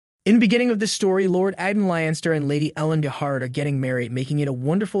In the beginning of this story, Lord Aiden Lianster and Lady Ellen Gehard are getting married, making it a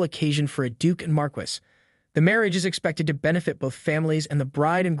wonderful occasion for a duke and marquis. The marriage is expected to benefit both families, and the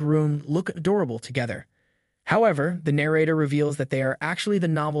bride and groom look adorable together. However, the narrator reveals that they are actually the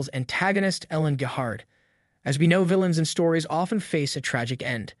novel's antagonist, Ellen Gehard. As we know, villains in stories often face a tragic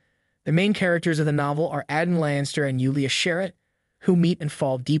end. The main characters of the novel are Aiden Lianster and Julia Sherritt, who meet and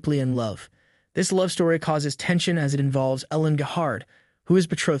fall deeply in love. This love story causes tension as it involves Ellen Gehard, who is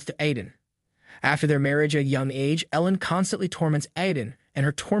betrothed to Aiden. After their marriage at a young age, Ellen constantly torments Aiden, and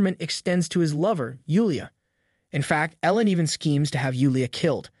her torment extends to his lover, Julia. In fact, Ellen even schemes to have Julia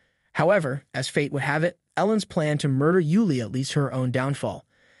killed. However, as fate would have it, Ellen's plan to murder Julia leads to her own downfall.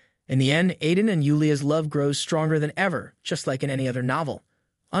 In the end, Aiden and Julia's love grows stronger than ever, just like in any other novel.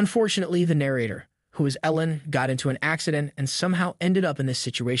 Unfortunately, the narrator, who is Ellen, got into an accident and somehow ended up in this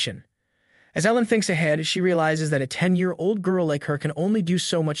situation. As Ellen thinks ahead, she realizes that a 10-year-old girl like her can only do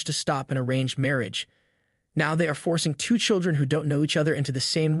so much to stop an arranged marriage. Now they are forcing two children who don't know each other into the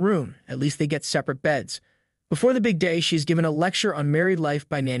same room. At least they get separate beds. Before the big day, she is given a lecture on married life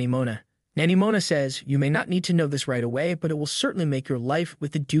by Nanny Mona. Nanny Mona says, "You may not need to know this right away, but it will certainly make your life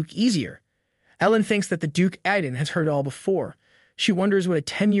with the Duke easier." Ellen thinks that the Duke Aiden has heard it all before. She wonders what a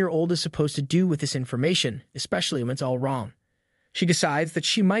 10-year-old is supposed to do with this information, especially when it's all wrong. She decides that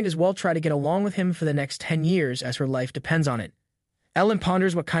she might as well try to get along with him for the next 10 years as her life depends on it. Ellen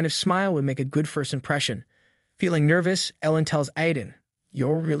ponders what kind of smile would make a good first impression. Feeling nervous, Ellen tells Aiden,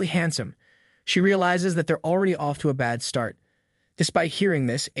 "You're really handsome." She realizes that they're already off to a bad start. Despite hearing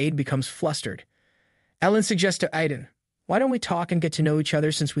this, Aiden becomes flustered. Ellen suggests to Aiden, "Why don't we talk and get to know each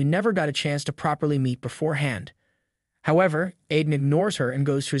other since we never got a chance to properly meet beforehand?" However, Aiden ignores her and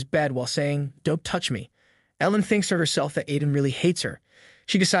goes to his bed while saying, "Don't touch me." Ellen thinks to herself that Aiden really hates her.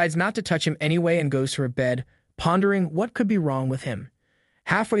 She decides not to touch him anyway and goes to her bed, pondering what could be wrong with him.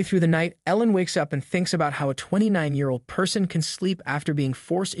 Halfway through the night, Ellen wakes up and thinks about how a 29-year-old person can sleep after being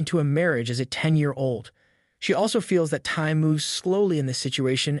forced into a marriage as a 10-year-old. She also feels that time moves slowly in this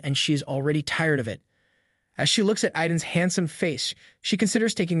situation and she is already tired of it. As she looks at Aiden's handsome face, she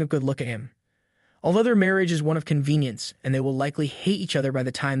considers taking a good look at him. Although their marriage is one of convenience and they will likely hate each other by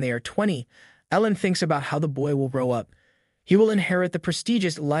the time they are 20, Ellen thinks about how the boy will grow up. He will inherit the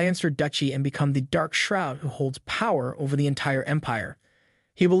prestigious Lianster Duchy and become the Dark Shroud who holds power over the entire empire.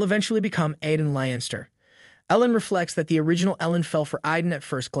 He will eventually become Aiden Lianster. Ellen reflects that the original Ellen fell for Aiden at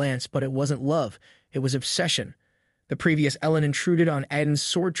first glance, but it wasn't love, it was obsession. The previous Ellen intruded on Aiden's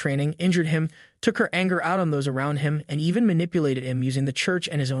sword training, injured him, took her anger out on those around him, and even manipulated him using the church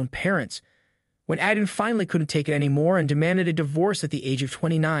and his own parents. When Aiden finally couldn't take it anymore and demanded a divorce at the age of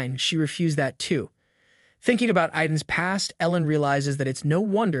 29, she refused that too. Thinking about Aiden's past, Ellen realizes that it's no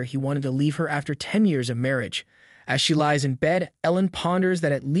wonder he wanted to leave her after 10 years of marriage. As she lies in bed, Ellen ponders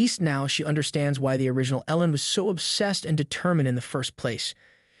that at least now she understands why the original Ellen was so obsessed and determined in the first place.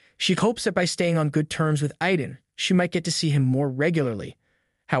 She hopes that by staying on good terms with Aiden, she might get to see him more regularly.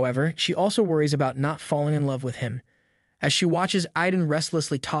 However, she also worries about not falling in love with him. As she watches Aiden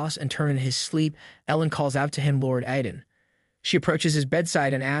restlessly toss and turn in his sleep, Ellen calls out to him, "Lord Aiden." She approaches his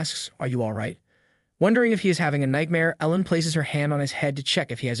bedside and asks, "Are you all right?" Wondering if he is having a nightmare, Ellen places her hand on his head to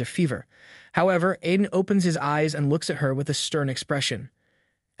check if he has a fever. However, Aiden opens his eyes and looks at her with a stern expression.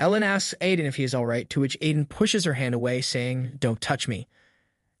 Ellen asks Aiden if he is all right, to which Aiden pushes her hand away, saying, "Don't touch me."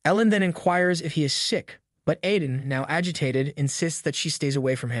 Ellen then inquires if he is sick, but Aiden, now agitated, insists that she stays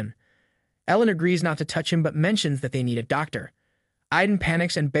away from him. Ellen agrees not to touch him but mentions that they need a doctor. Aiden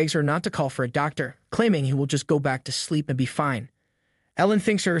panics and begs her not to call for a doctor, claiming he will just go back to sleep and be fine. Ellen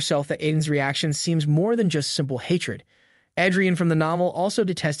thinks to herself that Aiden's reaction seems more than just simple hatred. Adrian from the novel also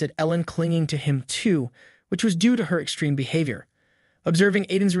detested Ellen clinging to him too, which was due to her extreme behavior. Observing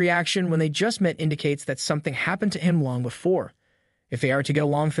Aiden's reaction when they just met indicates that something happened to him long before. If they are to get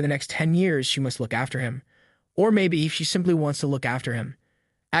along for the next 10 years, she must look after him. Or maybe she simply wants to look after him.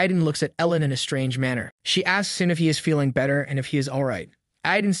 Aiden looks at Ellen in a strange manner. She asks him if he is feeling better and if he is all right.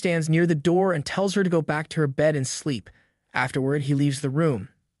 Aiden stands near the door and tells her to go back to her bed and sleep. Afterward, he leaves the room.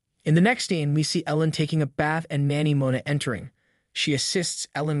 In the next scene, we see Ellen taking a bath and Nanny Mona entering. She assists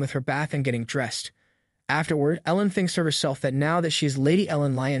Ellen with her bath and getting dressed. Afterward, Ellen thinks to herself that now that she is Lady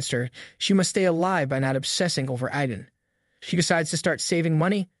Ellen Lianster, she must stay alive by not obsessing over Aiden. She decides to start saving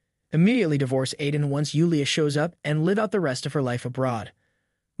money, immediately divorce Aiden once Julia shows up, and live out the rest of her life abroad.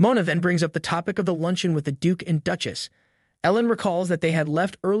 Mona then brings up the topic of the luncheon with the Duke and Duchess. Ellen recalls that they had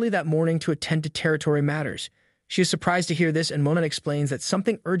left early that morning to attend to territory matters. She is surprised to hear this, and Mona explains that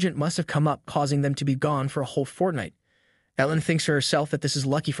something urgent must have come up, causing them to be gone for a whole fortnight. Ellen thinks to herself that this is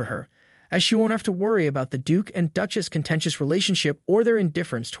lucky for her, as she won't have to worry about the Duke and Duchess' contentious relationship or their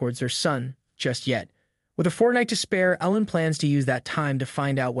indifference towards their son just yet. With a fortnight to spare, Ellen plans to use that time to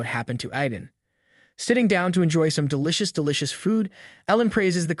find out what happened to Aiden. Sitting down to enjoy some delicious food, Ellen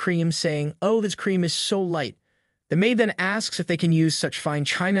praises the cream, saying, "Oh, this cream is so light." The maid then asks if they can use such fine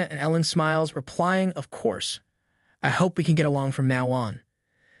china, and Ellen smiles, replying, "Of course. I hope we can get along from now on."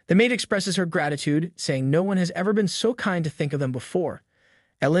 The maid expresses her gratitude, saying no one has ever been so kind to think of them before.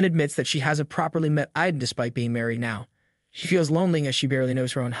 Ellen admits that she hasn't properly met Aiden despite being married now. She feels lonely as she barely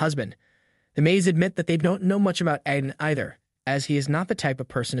knows her own husband. The maids admit that they don't know much about Aiden either, as he is not the type of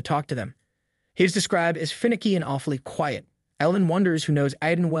person to talk to them. He is described as finicky and awfully quiet. Ellen wonders who knows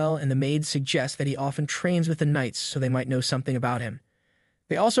Aiden well, and the maids suggest that he often trains with the knights so they might know something about him.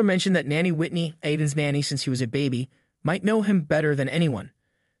 They also mention that Nanny Whitney, Aiden's nanny since he was a baby, might know him better than anyone.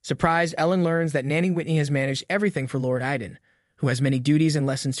 Surprised, Ellen learns that Nanny Whitney has managed everything for Lord Aiden, who has many duties and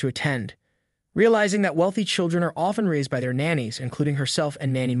lessons to attend. Realizing that wealthy children are often raised by their nannies, including herself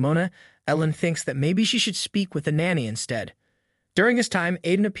and Nanny Mona, Ellen thinks that maybe she should speak with the nanny instead. During this time,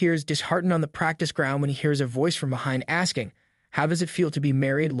 Aiden appears disheartened on the practice ground when he hears a voice from behind asking, "How does it feel to be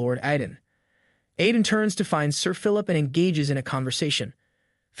married, Lord Aiden?" Aiden turns to find Sir Philip and engages in a conversation.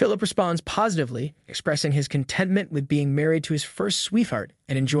 Philip responds positively, expressing his contentment with being married to his first sweetheart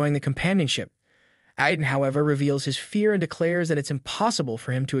and enjoying the companionship. Aiden, however, reveals his fear and declares that it's impossible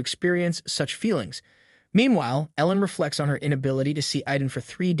for him to experience such feelings. Meanwhile, Ellen reflects on her inability to see Aiden for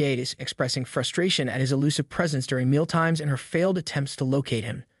 3 days, expressing frustration at his elusive presence during mealtimes and her failed attempts to locate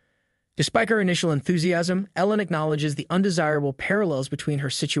him. Despite her initial enthusiasm, Ellen acknowledges the undesirable parallels between her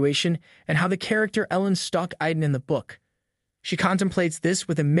situation and how the character Ellen stalked Aiden in the book. She contemplates this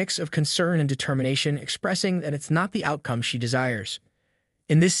with a mix of concern and determination, expressing that it's not the outcome she desires.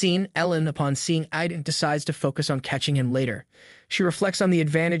 In this scene, Ellen, upon seeing Aiden, decides to focus on catching him later. She reflects on the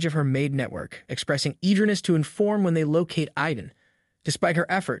advantage of her maid network, expressing eagerness to inform when they locate Aiden. Despite her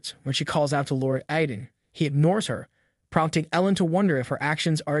efforts, when she calls out to Lord Aiden, he ignores her, prompting Ellen to wonder if her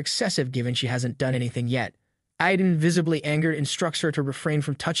actions are excessive given she hasn't done anything yet. Aiden, visibly angered, instructs her to refrain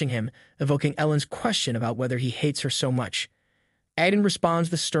from touching him, evoking Ellen's question about whether he hates her so much. Aiden responds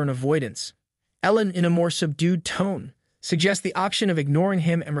with stern avoidance. Ellen, in a more subdued tone, suggests the option of ignoring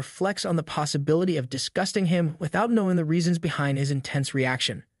him and reflects on the possibility of disgusting him without knowing the reasons behind his intense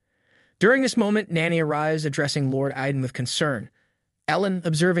reaction. During this moment, Nanny arrives, addressing Lord Aiden with concern. Ellen,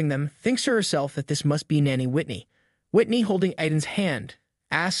 observing them, thinks to herself that this must be Nanny Whitney. Whitney, holding Aiden's hand,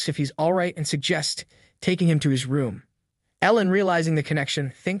 asks if he's all right and suggests taking him to his room. Ellen, realizing the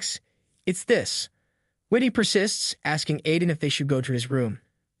connection, thinks it's this. Whitney persists, asking Aiden if they should go to his room.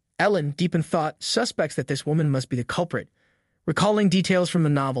 Ellen, deep in thought, suspects that this woman must be the culprit. Recalling details from the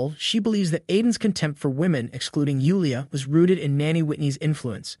novel, she believes that Aiden's contempt for women, excluding Yulia, was rooted in Nanny Whitney's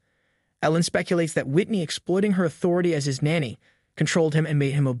influence. Ellen speculates that Whitney, exploiting her authority as his nanny, controlled him and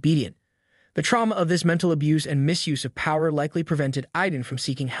made him obedient. The trauma of this mental abuse and misuse of power likely prevented Aiden from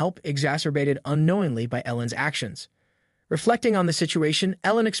seeking help, exacerbated unknowingly by Ellen's actions. Reflecting on the situation,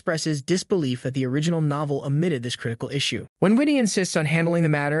 Ellen expresses disbelief that the original novel omitted this critical issue. When Whitney insists on handling the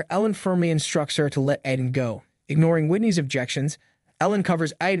matter, Ellen firmly instructs her to let Aiden go. Ignoring Whitney's objections, Ellen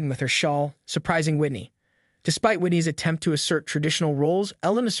covers Aiden with her shawl, surprising Whitney. Despite Whitney's attempt to assert traditional roles,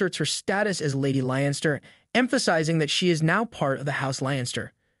 Ellen asserts her status as Lady Lianster, emphasizing that she is now part of the House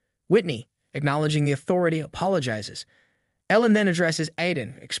Lianster. Whitney, acknowledging the authority, apologizes. Ellen then addresses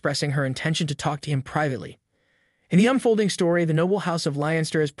Aiden, expressing her intention to talk to him privately. In the unfolding story, the noble house of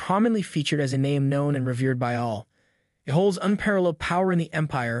Lianster is prominently featured as a name known and revered by all. It holds unparalleled power in the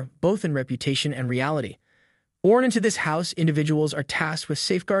empire, both in reputation and reality. Born into this house, individuals are tasked with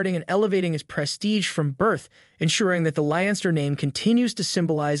safeguarding and elevating its prestige from birth, ensuring that the Lianster name continues to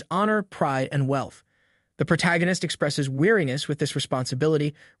symbolize honor, pride, and wealth. The protagonist expresses weariness with this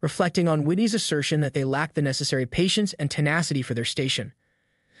responsibility, reflecting on Whitney's assertion that they lack the necessary patience and tenacity for their station.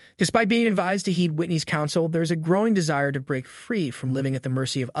 Despite being advised to heed Whitney's counsel, there is a growing desire to break free from living at the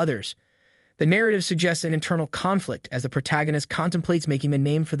mercy of others. The narrative suggests an internal conflict as the protagonist contemplates making a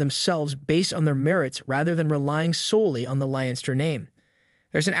name for themselves based on their merits rather than relying solely on the Lianster name.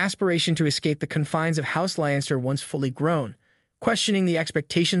 There's an aspiration to escape the confines of House Lianster once fully grown, questioning the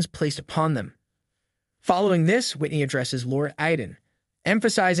expectations placed upon them. Following this, Whitney addresses Lord Aiden,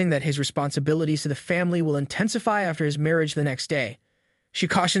 emphasizing that his responsibilities to the family will intensify after his marriage the next day. She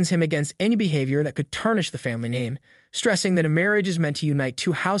cautions him against any behavior that could tarnish the family name, stressing that a marriage is meant to unite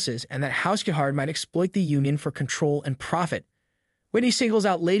two houses and that House Gehard might exploit the union for control and profit. Whitney singles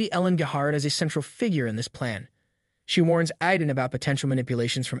out Lady Ellen Gehard as a central figure in this plan. She warns Aiden about potential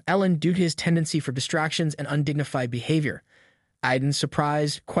manipulations from Ellen due to his tendency for distractions and undignified behavior. Aiden,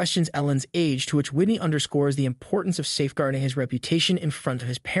 surprised, questions Ellen's age, to which Whitney underscores the importance of safeguarding his reputation in front of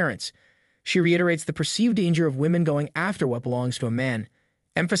his parents. She reiterates the perceived danger of women going after what belongs to a man,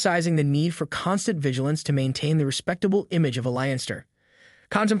 emphasizing the need for constant vigilance to maintain the respectable image of a Lianster.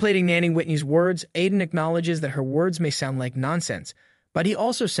 Contemplating Nanny Whitney's words, Aiden acknowledges that her words may sound like nonsense, but he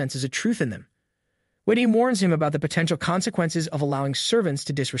also senses a truth in them. Whitney warns him about the potential consequences of allowing servants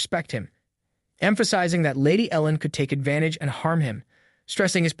to disrespect him, emphasizing that Lady Ellen could take advantage and harm him.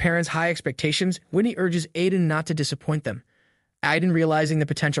 Stressing his parents' high expectations, Whitney urges Aiden not to disappoint them. Aiden, realizing the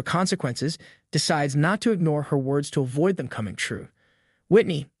potential consequences, decides not to ignore her words to avoid them coming true.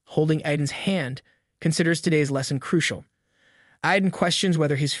 Whitney, holding Aiden's hand, considers today's lesson crucial. Aiden questions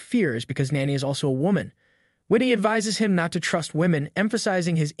whether his fear is because Nanny is also a woman. Whitney advises him not to trust women,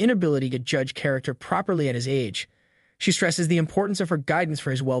 emphasizing his inability to judge character properly at his age. She stresses the importance of her guidance for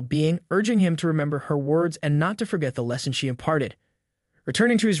his well-being, urging him to remember her words and not to forget the lesson she imparted.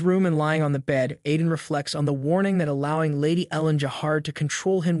 Returning to his room and lying on the bed, Aiden reflects on the warning that allowing Lady Ellen Jahard to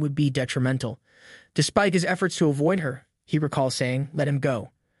control him would be detrimental. Despite his efforts to avoid her, he recalls saying, "Let him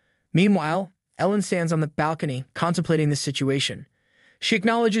go." Meanwhile, Ellen stands on the balcony, contemplating the situation. She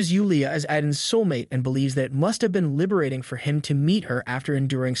acknowledges Yulia as Aiden's soulmate and believes that it must have been liberating for him to meet her after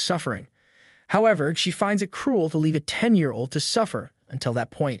enduring suffering. However, she finds it cruel to leave a 10-year-old to suffer until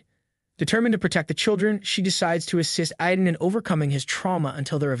that point. Determined to protect the children, she decides to assist Aiden in overcoming his trauma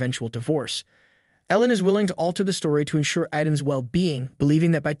until their eventual divorce. Ellen is willing to alter the story to ensure Aiden's well-being,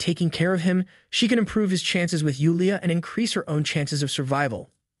 believing that by taking care of him, she can improve his chances with Yulia and increase her own chances of survival.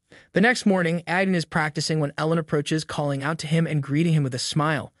 The next morning, Aiden is practicing when Ellen approaches, calling out to him and greeting him with a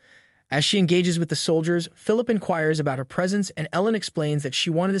smile. As she engages with the soldiers, Philip inquires about her presence, and Ellen explains that she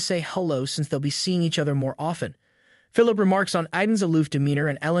wanted to say hello since they'll be seeing each other more often. Philip remarks on Aiden's aloof demeanor,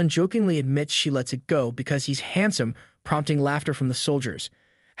 and Ellen jokingly admits she lets it go because he's handsome, prompting laughter from the soldiers.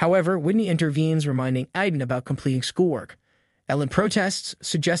 However, Whitney intervenes, reminding Aiden about completing schoolwork. Ellen protests,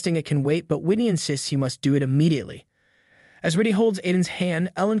 suggesting it can wait, but Whitney insists he must do it immediately. As Whitney holds Aiden's hand,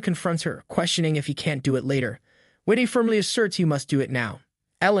 Ellen confronts her, questioning if he can't do it later. Whitney firmly asserts he must do it now.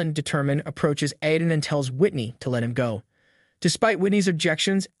 Ellen, determined, approaches Aiden and tells Whitney to let him go. Despite Whitney's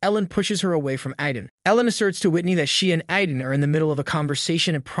objections, Ellen pushes her away from Aiden. Ellen asserts to Whitney that she and Aiden are in the middle of a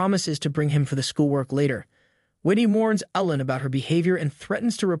conversation and promises to bring him for the schoolwork later. Whitney warns Ellen about her behavior and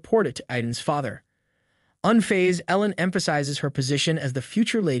threatens to report it to Aiden's father. Unfazed, Ellen emphasizes her position as the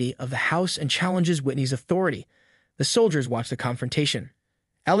future lady of the house and challenges Whitney's authority. The soldiers watch the confrontation.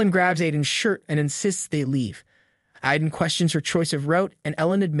 Ellen grabs Aiden's shirt and insists they leave. Aiden questions her choice of route, and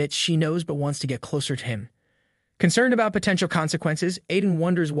Ellen admits she knows but wants to get closer to him. Concerned about potential consequences, Aiden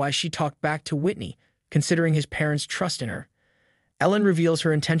wonders why she talked back to Whitney, considering his parents' trust in her. Ellen reveals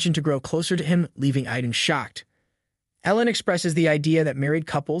her intention to grow closer to him, leaving Aiden shocked. Ellen expresses the idea that married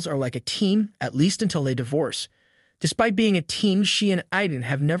couples are like a team, at least until they divorce. Despite being a team, she and Aiden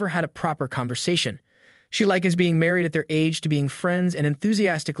have never had a proper conversation. She likens being married at their age to being friends and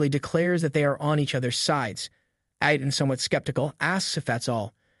enthusiastically declares that they are on each other's sides. Aiden, somewhat skeptical, asks if that's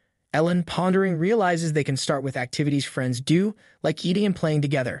all. Ellen, pondering, realizes they can start with activities friends do, like eating and playing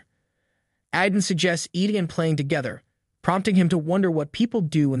together. Aiden suggests eating and playing together, prompting him to wonder what people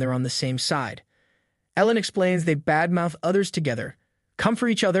do when they're on the same side. Ellen explains they badmouth others together, come for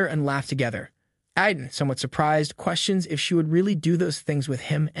each other, and laugh together. Aiden, somewhat surprised, questions if she would really do those things with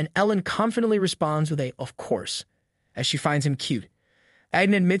him, and Ellen confidently responds with a "of course," as she finds him cute.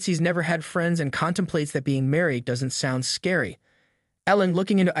 Aiden admits he's never had friends and contemplates that being married doesn't sound scary. Ellen,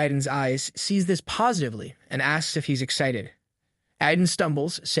 looking into Aiden's eyes, sees this positively and asks if he's excited. Aiden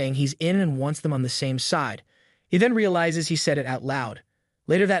stumbles, saying he's in and wants them on the same side. He then realizes he said it out loud.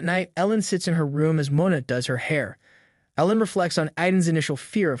 Later that night, Ellen sits in her room as Mona does her hair. Ellen reflects on Aiden's initial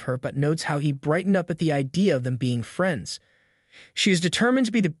fear of her, but notes how he brightened up at the idea of them being friends. She is determined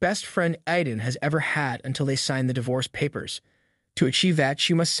to be the best friend Aiden has ever had until they sign the divorce papers. To achieve that,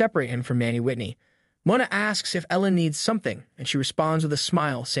 she must separate him from Nanny Whitney. Mona asks if Ellen needs something, and she responds with a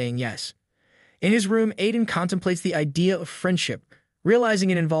smile, saying yes. In his room, Aiden contemplates the idea of friendship, realizing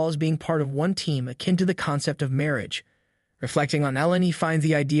it involves being part of one team akin to the concept of marriage. Reflecting on Ellen, he finds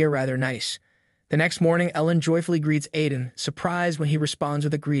the idea rather nice. The next morning, Ellen joyfully greets Aiden, surprised when he responds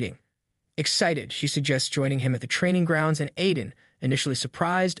with a greeting. Excited, she suggests joining him at the training grounds, and Aiden, initially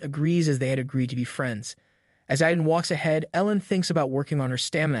surprised, agrees as they had agreed to be friends. As Aiden walks ahead, Ellen thinks about working on her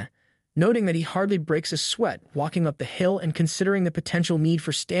stamina, noting that he hardly breaks a sweat walking up the hill and considering the potential need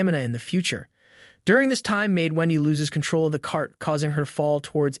for stamina in the future. During this time, Maid Wendy loses control of the cart, causing her to fall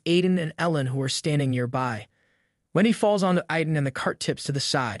towards Aiden and Ellen, who are standing nearby. Wendy falls onto Aiden and the cart tips to the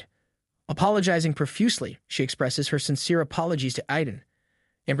side. Apologizing profusely, she expresses her sincere apologies to Aiden.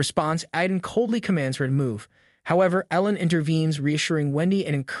 In response, Aiden coldly commands her to move. However, Ellen intervenes, reassuring Wendy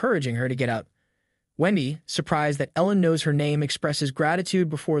and encouraging her to get up. Wendy, surprised that Ellen knows her name, expresses gratitude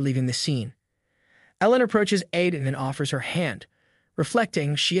before leaving the scene. Ellen approaches Aiden and offers her hand.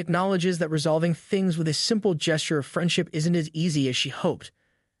 Reflecting, she acknowledges that resolving things with a simple gesture of friendship isn't as easy as she hoped.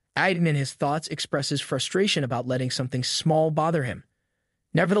 Aiden, in his thoughts, expresses frustration about letting something small bother him.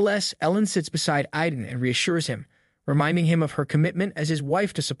 Nevertheless, Ellen sits beside Aiden and reassures him, reminding him of her commitment as his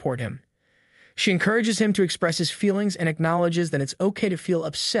wife to support him. She encourages him to express his feelings and acknowledges that it's okay to feel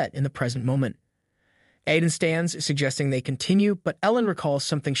upset in the present moment. Aiden stands, suggesting they continue, but Ellen recalls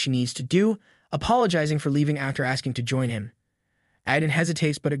something she needs to do, apologizing for leaving after asking to join him. Aiden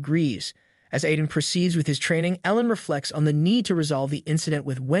hesitates but agrees. As Aiden proceeds with his training, Ellen reflects on the need to resolve the incident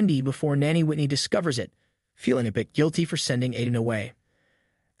with Wendy before Nanny Whitney discovers it, feeling a bit guilty for sending Aiden away.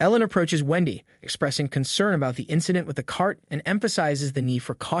 Ellen approaches Wendy, expressing concern about the incident with the cart and emphasizes the need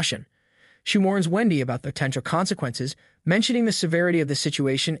for caution. She warns Wendy about the potential consequences, mentioning the severity of the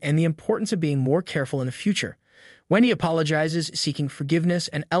situation and the importance of being more careful in the future. Wendy apologizes, seeking forgiveness,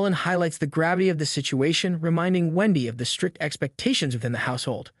 and Ellen highlights the gravity of the situation, reminding Wendy of the strict expectations within the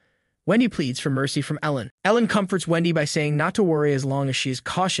household. Wendy pleads for mercy from Ellen. Ellen comforts Wendy by saying not to worry as long as she is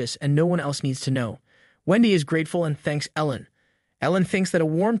cautious and no one else needs to know. Wendy is grateful and thanks Ellen. Ellen thinks that a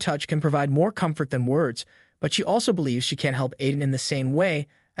warm touch can provide more comfort than words, but she also believes she can't help Aiden in the same way,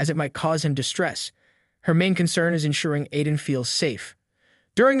 as it might cause him distress. Her main concern is ensuring Aiden feels safe.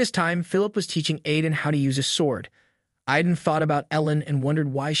 During this time, Philip was teaching Aiden how to use a sword. Aiden thought about Ellen and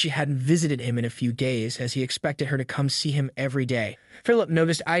wondered why she hadn't visited him in a few days, as he expected her to come see him every day. Philip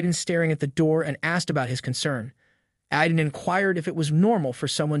noticed Aiden staring at the door and asked about his concern. Aiden inquired if it was normal for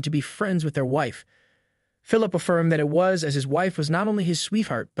someone to be friends with their wife. Philip affirmed that it was, as his wife was not only his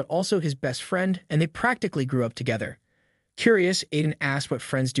sweetheart, but also his best friend, and they practically grew up together. Curious, Aiden asked what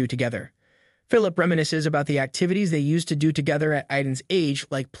friends do together. Philip reminisces about the activities they used to do together at Aiden's age,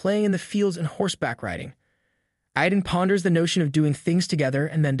 like playing in the fields and horseback riding. Aiden ponders the notion of doing things together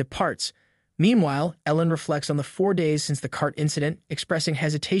and then departs. Meanwhile, Ellen reflects on the 4 days since the cart incident, expressing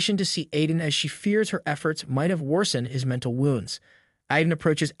hesitation to see Aiden as she fears her efforts might have worsened his mental wounds. Aiden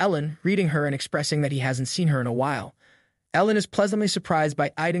approaches Ellen, greeting her and expressing that he hasn't seen her in a while. Ellen is pleasantly surprised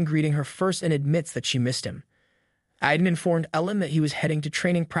by Aiden greeting her first and admits that she missed him. Aiden informed Ellen that he was heading to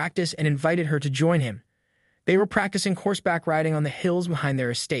training practice and invited her to join him. They were practicing horseback riding on the hills behind their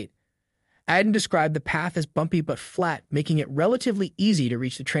estate. Aiden described the path as bumpy but flat, making it relatively easy to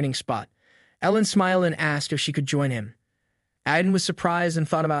reach the training spot. Ellen smiled and asked if she could join him. Aiden was surprised and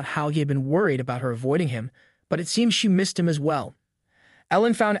thought about how he had been worried about her avoiding him, but it seems she missed him as well.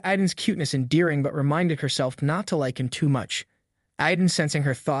 Ellen found Aiden's cuteness endearing but reminded herself not to like him too much. Aiden, sensing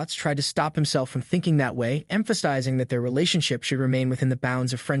her thoughts, tried to stop himself from thinking that way, emphasizing that their relationship should remain within the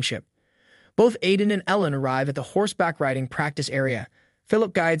bounds of friendship. Both Aiden and Ellen arrive at the horseback riding practice area.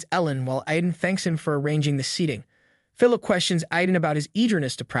 Philip guides Ellen while Aiden thanks him for arranging the seating. Philip questions Aiden about his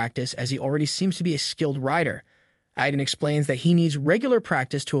eagerness to practice, as he already seems to be a skilled rider. Aiden explains that he needs regular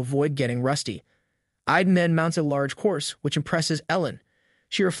practice to avoid getting rusty. Aiden then mounts a large horse, which impresses Ellen.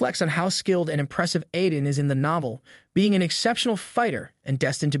 She reflects on how skilled and impressive Aiden is in the novel, being an exceptional fighter and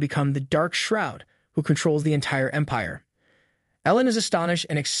destined to become the Dark Shroud, who controls the entire empire. Ellen is astonished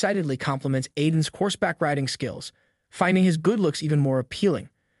and excitedly compliments Aiden's horseback riding skills, finding his good looks even more appealing.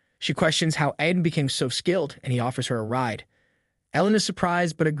 She questions how Aiden became so skilled, and he offers her a ride. Ellen is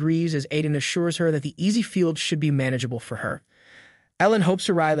surprised but agrees, as Aiden assures her that the easy field should be manageable for her. Ellen hopes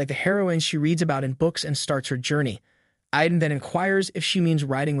to ride like the heroine she reads about in books and starts her journey. Aiden then inquires if she means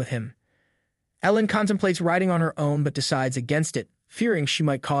riding with him. Ellen contemplates riding on her own but decides against it, fearing she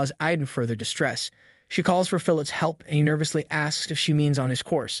might cause Aiden further distress. She calls for Philip's help, and he nervously asks if she means on his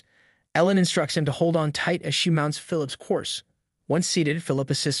horse. Ellen instructs him to hold on tight as she mounts Philip's horse. Once seated, Philip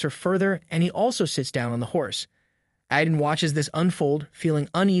assists her further, and he also sits down on the horse. Aiden watches this unfold, feeling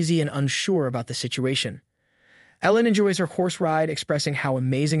uneasy and unsure about the situation. Ellen enjoys her horse ride, expressing how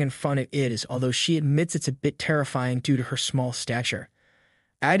amazing and fun it is, although she admits it's a bit terrifying due to her small stature.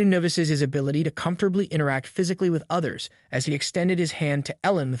 Aiden notices his ability to comfortably interact physically with others, as he extended his hand to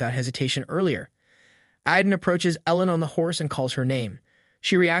Ellen without hesitation earlier. Aiden approaches Ellen on the horse and calls her name.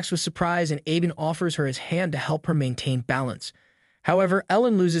 She reacts with surprise, and Aiden offers her his hand to help her maintain balance. However,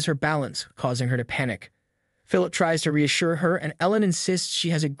 Ellen loses her balance, causing her to panic. Philip tries to reassure her, and Ellen insists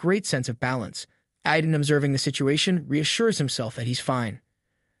she has a great sense of balance. Aiden, observing the situation, reassures himself that he's fine.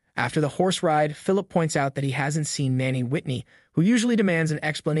 After the horse ride, Philip points out that he hasn't seen Nanny Whitney, who usually demands an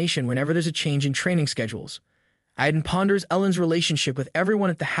explanation whenever there's a change in training schedules. Aiden ponders Ellen's relationship with everyone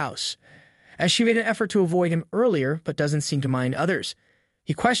at the house. as she made an effort to avoid him earlier but doesn't seem to mind others.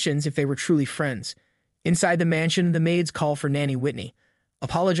 He questions if they were truly friends. Inside the mansion, the maids call for Nanny Whitney.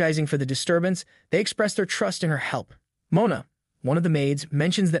 Apologizing for the disturbance, they express their trust in her help. Mona, one of the maids,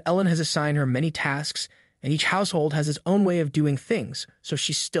 mentions that Ellen has assigned her many tasks, and each household has its own way of doing things, so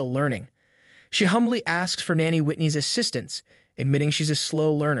she's still learning. She humbly asks for Nanny Whitney's assistance, admitting she's a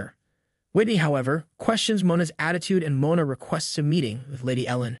slow learner. Whitney, however, questions Mona's attitude and Mona requests a meeting with Lady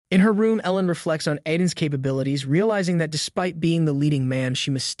Ellen. In her room, Ellen reflects on Aiden's capabilities, realizing that despite being the leading man, she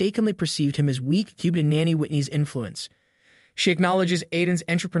mistakenly perceived him as weak due to Nanny Whitney's influence. She acknowledges Aiden's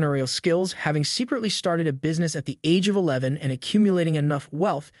entrepreneurial skills, having secretly started a business at the age of 11 and accumulating enough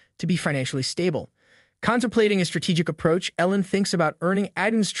wealth to be financially stable. Contemplating a strategic approach, Ellen thinks about earning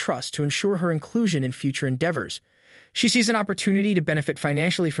Aiden's trust to ensure her inclusion in future endeavors. She sees an opportunity to benefit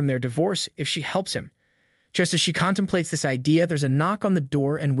financially from their divorce if she helps him. Just as she contemplates this idea, there's a knock on the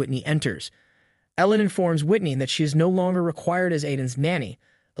door and Whitney enters. Ellen informs Whitney that she is no longer required as Aiden's nanny,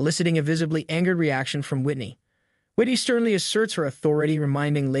 eliciting a visibly angered reaction from Whitney. Whitney sternly asserts her authority,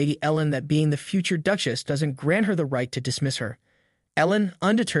 reminding Lady Ellen that being the future Duchess doesn't grant her the right to dismiss her. Ellen,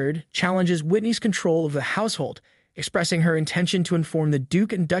 undeterred, challenges Whitney's control of the household, expressing her intention to inform the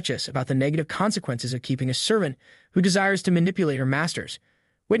Duke and Duchess about the negative consequences of keeping a servant who desires to manipulate her masters.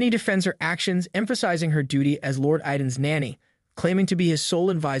 Whitney defends her actions, emphasizing her duty as Lord Aiden's nanny, claiming to be his sole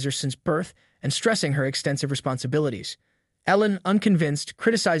advisor since birth and stressing her extensive responsibilities. Ellen, unconvinced,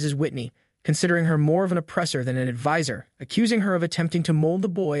 criticizes Whitney, considering her more of an oppressor than an advisor, accusing her of attempting to mold the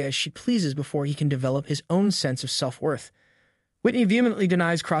boy as she pleases before he can develop his own sense of self-worth. Whitney vehemently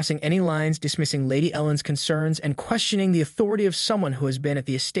denies crossing any lines, dismissing Lady Ellen's concerns and questioning the authority of someone who has been at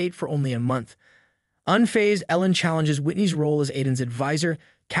the estate for only a month. Unfazed, Ellen challenges Whitney's role as Aiden's advisor,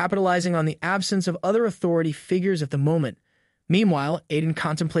 capitalizing on the absence of other authority figures at the moment. Meanwhile, Aiden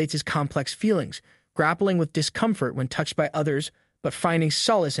contemplates his complex feelings, grappling with discomfort when touched by others, but finding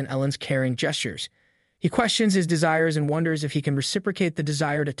solace in Ellen's caring gestures. He questions his desires and wonders if he can reciprocate the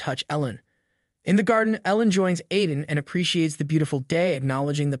desire to touch Ellen. In the garden, Ellen joins Aiden and appreciates the beautiful day,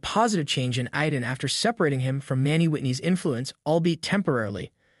 acknowledging the positive change in Aiden after separating him from Nanny Whitney's influence, albeit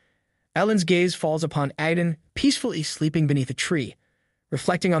temporarily. Ellen's gaze falls upon Aiden, peacefully sleeping beneath a tree.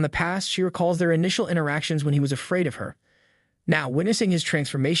 Reflecting on the past, she recalls their initial interactions when he was afraid of her. Now, witnessing his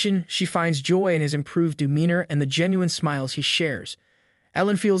transformation, she finds joy in his improved demeanor and the genuine smiles he shares.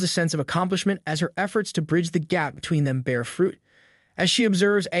 Ellen feels a sense of accomplishment as her efforts to bridge the gap between them bear fruit. As she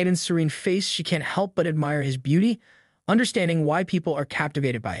observes Aiden's serene face, she can't help but admire his beauty, understanding why people are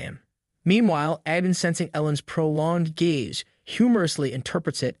captivated by him. Meanwhile, Aiden, sensing Ellen's prolonged gaze, humorously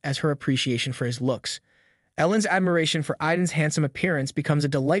interprets it as her appreciation for his looks. Ellen's admiration for Aiden's handsome appearance becomes a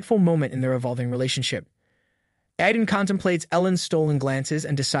delightful moment in their evolving relationship. Aiden contemplates Ellen's stolen glances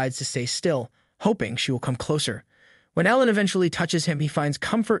and decides to stay still, hoping she will come closer. When Ellen eventually touches him, he finds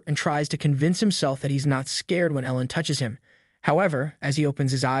comfort and tries to convince himself that he's not scared when Ellen touches him. However, as he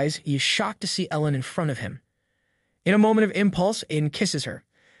opens his eyes, he is shocked to see Ellen in front of him. In a moment of impulse, Aiden kisses her.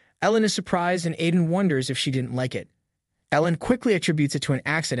 Ellen is surprised and Aiden wonders if she didn't like it. Ellen quickly attributes it to an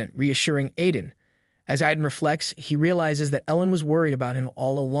accident, reassuring Aiden. As Aiden reflects, he realizes that Ellen was worried about him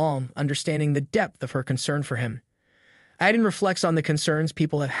all along, understanding the depth of her concern for him. Aiden reflects on the concerns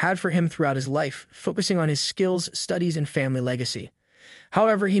people have had for him throughout his life, focusing on his skills, studies, and family legacy.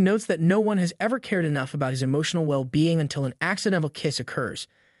 However, he notes that no one has ever cared enough about his emotional well-being until an accidental kiss occurs.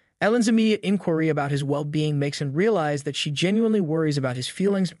 Ellen's immediate inquiry about his well-being makes him realize that she genuinely worries about his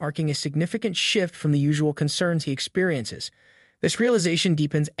feelings, marking a significant shift from the usual concerns he experiences. This realization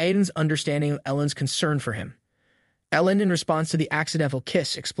deepens Aiden's understanding of Ellen's concern for him. Ellen, in response to the accidental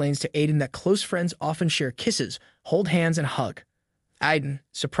kiss, explains to Aiden that close friends often share kisses, hold hands, and hug. Aiden,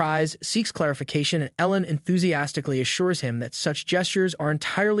 surprised, seeks clarification, and Ellen enthusiastically assures him that such gestures are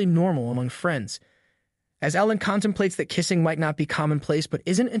entirely normal among friends. As Ellen contemplates that kissing might not be commonplace but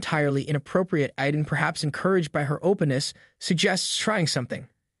isn't entirely inappropriate, Aiden, perhaps encouraged by her openness, suggests trying something.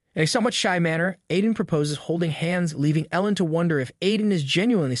 In a somewhat shy manner, Aiden proposes holding hands, leaving Ellen to wonder if Aiden is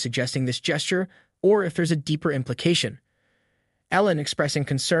genuinely suggesting this gesture or if there's a deeper implication. Ellen, expressing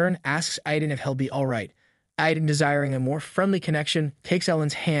concern, asks Aiden if he'll be all right. Aiden, desiring a more friendly connection, takes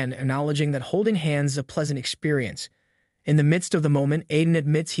Ellen's hand, acknowledging that holding hands is a pleasant experience. In the midst of the moment, Aiden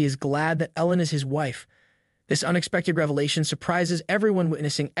admits he is glad that Ellen is his wife. This unexpected revelation surprises everyone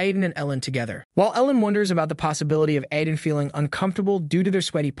witnessing Aiden and Ellen together. While Ellen wonders about the possibility of Aiden feeling uncomfortable due to their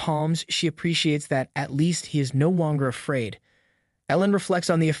sweaty palms, she appreciates that at least he is no longer afraid. Ellen reflects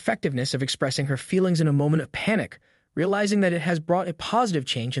on the effectiveness of expressing her feelings in a moment of panic, realizing that it has brought a positive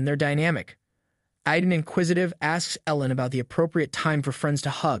change in their dynamic. Aiden, inquisitive, asks Ellen about the appropriate time for friends to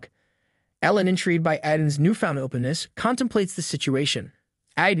hug. Ellen, intrigued by Aiden's newfound openness, contemplates the situation.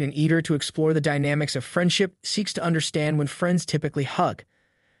 Aiden, eager to explore the dynamics of friendship, seeks to understand when friends typically hug.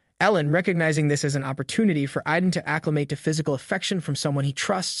 Ellen, recognizing this as an opportunity for Aiden to acclimate to physical affection from someone he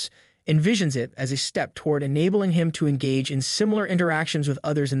trusts, envisions it as a step toward enabling him to engage in similar interactions with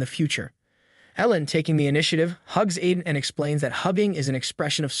others in the future. Ellen, taking the initiative, hugs Aiden and explains that hugging is an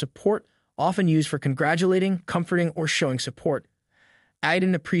expression of support, often used for congratulating, comforting, or showing support.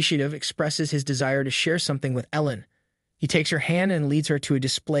 Aiden, appreciative, expresses his desire to share something with Ellen. He takes her hand and leads her to a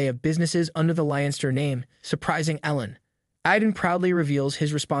display of businesses under the Lianster name, surprising Ellen. Aiden proudly reveals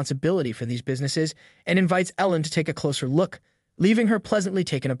his responsibility for these businesses and invites Ellen to take a closer look, leaving her pleasantly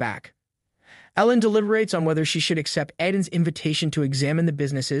taken aback. Ellen deliberates on whether she should accept Aiden's invitation to examine the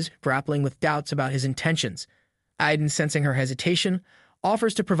businesses, grappling with doubts about his intentions. Aiden, sensing her hesitation,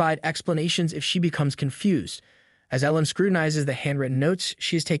 offers to provide explanations if she becomes confused. As Ellen scrutinizes the handwritten notes,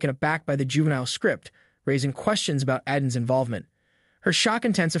 she is taken aback by the juvenile script, raising questions about Aiden's involvement. Her shock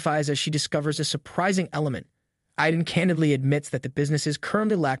intensifies as she discovers a surprising element. Aiden candidly admits that the businesses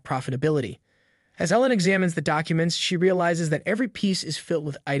currently lack profitability. As Ellen examines the documents, she realizes that every piece is filled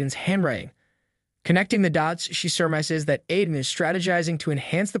with Aiden's handwriting. Connecting the dots, she surmises that Aiden is strategizing to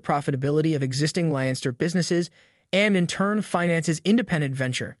enhance the profitability of existing Lianster businesses and, in turn, finance his independent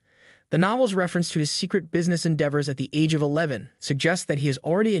venture. The novel's reference to his secret business endeavors at the age of 11 suggests that he has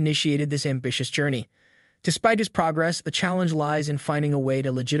already initiated this ambitious journey. Despite his progress, the challenge lies in finding a way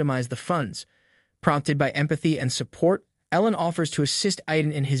to legitimize the funds. Prompted by empathy and support, Ellen offers to assist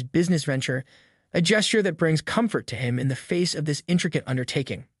Aiden in his business venture, a gesture that brings comfort to him in the face of this intricate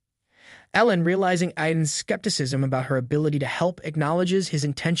undertaking. Ellen, realizing Aiden's skepticism about her ability to help, acknowledges his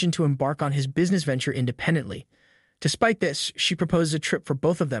intention to embark on his business venture independently. Despite this, she proposes a trip for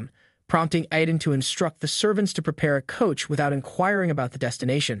both of them, prompting Aiden to instruct the servants to prepare a coach without inquiring about the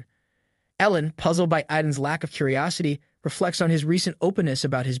destination. Ellen, puzzled by Aiden's lack of curiosity, reflects on his recent openness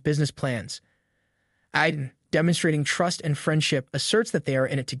about his business plans. Aiden, demonstrating trust and friendship, asserts that they are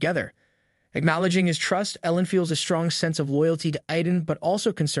in it together. Acknowledging his trust, Ellen feels a strong sense of loyalty to Aiden, but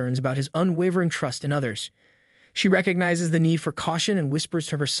also concerns about his unwavering trust in others. She recognizes the need for caution and whispers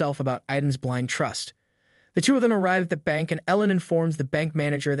to herself about Aiden's blind trust. The two of them arrive at the bank, and Ellen informs the bank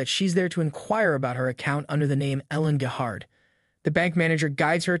manager that she's there to inquire about her account under the name Ellen Gerhard. The bank manager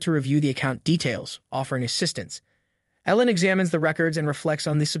guides her to review the account details, offering assistance. Ellen examines the records and reflects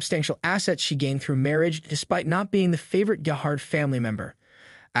on the substantial assets she gained through marriage, despite not being the favorite Gerhard family member.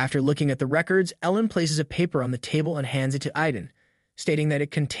 After looking at the records, Ellen places a paper on the table and hands it to Aiden, stating that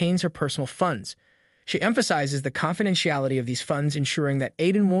it contains her personal funds. She emphasizes the confidentiality of these funds, ensuring that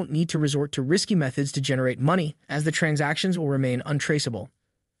Aiden won't need to resort to risky methods to generate money, as the transactions will remain untraceable.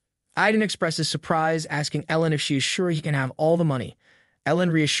 Aiden expresses surprise, asking Ellen if she is sure he can have all the money.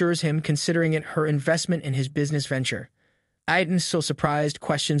 Ellen reassures him, considering it her investment in his business venture. Aiden, still surprised,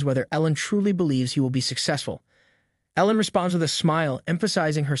 questions whether Ellen truly believes he will be successful. Ellen responds with a smile,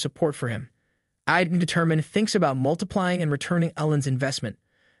 emphasizing her support for him. Aiden, determined, thinks about multiplying and returning Ellen's investment.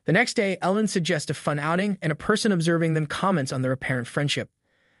 The next day, Ellen suggests a fun outing, and a person observing them comments on their apparent friendship.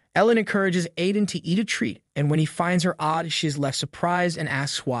 Ellen encourages Aiden to eat a treat, and when he finds her odd, she is left surprised and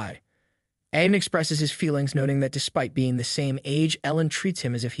asks why. Aiden expresses his feelings, noting that despite being the same age, Ellen treats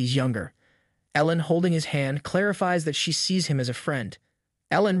him as if he's younger. Ellen, holding his hand, clarifies that she sees him as a friend.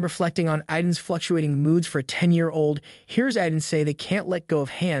 Ellen, reflecting on Aiden's fluctuating moods for a 10-year-old, hears Aiden say they can't let go of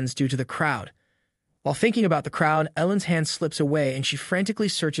hands due to the crowd. While thinking about the crowd, Ellen's hand slips away and she frantically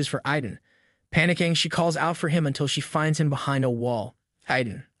searches for Aiden. Panicking, she calls out for him until she finds him behind a wall.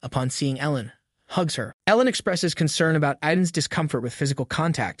 Aiden, upon seeing Ellen, hugs her. Ellen expresses concern about Aiden's discomfort with physical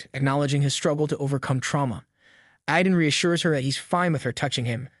contact, acknowledging his struggle to overcome trauma. Aiden reassures her that he's fine with her touching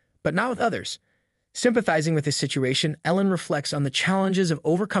him, but not with others. Sympathizing with his situation, Ellen reflects on the challenges of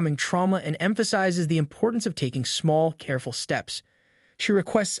overcoming trauma and emphasizes the importance of taking small, careful steps. She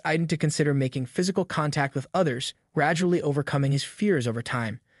requests Aiden to consider making physical contact with others, gradually overcoming his fears over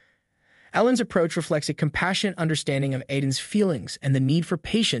time. Ellen's approach reflects a compassionate understanding of Aiden's feelings and the need for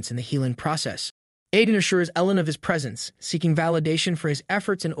patience in the healing process. Aiden assures Ellen of his presence, seeking validation for his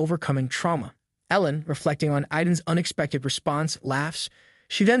efforts in overcoming trauma. Ellen, reflecting on Aiden's unexpected response, laughs.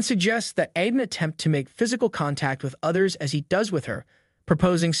 She then suggests that Aiden attempt to make physical contact with others as he does with her,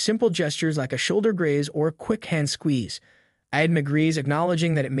 proposing simple gestures like a shoulder graze or a quick hand squeeze. Aiden agrees,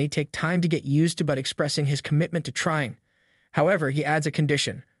 acknowledging that it may take time to get used to but expressing his commitment to trying. However, he adds a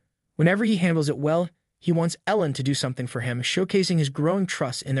condition. Whenever he handles it well, he wants Ellen to do something for him, showcasing his growing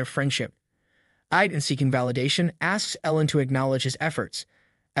trust in their friendship. Aiden, seeking validation, asks Ellen to acknowledge his efforts.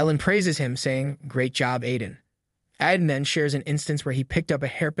 Ellen praises him, saying, "Great job, Aiden." Aiden then shares an instance where he picked up a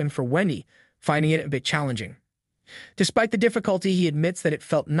hairpin for Wendy, finding it a bit challenging. Despite the difficulty, he admits that it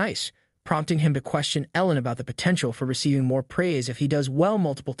felt nice, prompting him to question Ellen about the potential for receiving more praise if he does well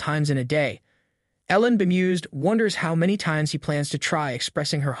multiple times in a day. Ellen, bemused, wonders how many times he plans to try,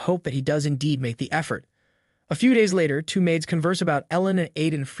 expressing her hope that he does indeed make the effort. A few days later, two maids converse about Ellen and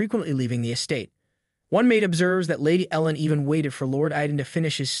Aiden frequently leaving the estate. One maid observes that Lady Ellen even waited for Lord Aiden to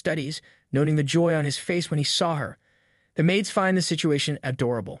finish his studies, noting the joy on his face when he saw her. The maids find the situation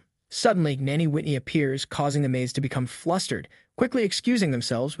adorable. Suddenly, Nanny Whitney appears, causing the maids to become flustered, quickly excusing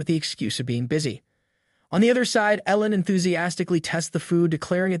themselves with the excuse of being busy. On the other side, Ellen enthusiastically tests the food,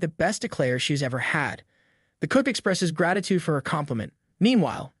 declaring it the best eclair she's ever had. The cook expresses gratitude for her compliment.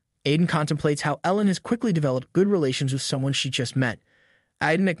 Meanwhile, Aiden contemplates how Ellen has quickly developed good relations with someone she just met.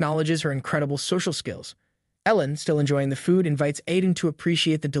 Aiden acknowledges her incredible social skills. Ellen, still enjoying the food, invites Aiden to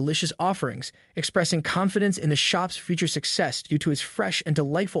appreciate the delicious offerings, expressing confidence in the shop's future success due to its fresh and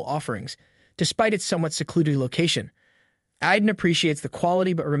delightful offerings, despite its somewhat secluded location. Aiden appreciates the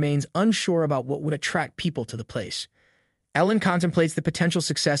quality but remains unsure about what would attract people to the place. Ellen contemplates the potential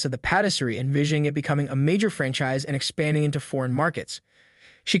success of the patisserie, envisioning it becoming a major franchise and expanding into foreign markets.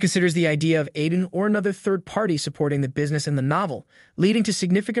 She considers the idea of Aiden or another third party supporting the business in the novel, leading to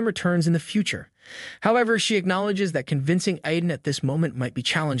significant returns in the future. However, she acknowledges that convincing Aiden at this moment might be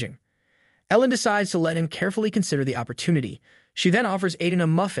challenging. Ellen decides to let him carefully consider the opportunity. She then offers Aiden a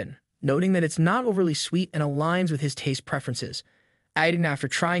muffin, noting that it's not overly sweet and aligns with his taste preferences. Aiden, after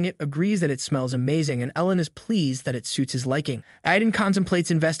trying it, agrees that it smells amazing, and Ellen is pleased that it suits his liking. Aiden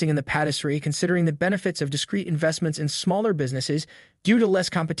contemplates investing in the patisserie, considering the benefits of discreet investments in smaller businesses due to less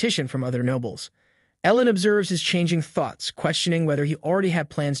competition from other nobles. Ellen observes his changing thoughts, questioning whether he already had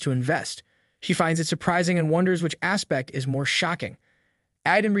plans to invest. She finds it surprising and wonders which aspect is more shocking.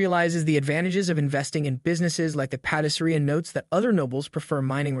 Aiden realizes the advantages of investing in businesses like the patisserie and notes that other nobles prefer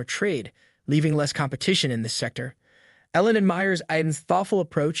mining or trade, leaving less competition in this sector. Ellen admires Aiden's thoughtful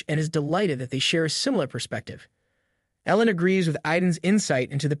approach and is delighted that they share a similar perspective. Ellen agrees with Aiden's insight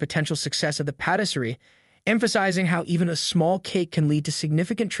into the potential success of the patisserie, emphasizing how even a small cake can lead to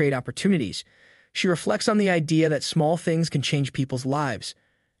significant trade opportunities. She reflects on the idea that small things can change people's lives.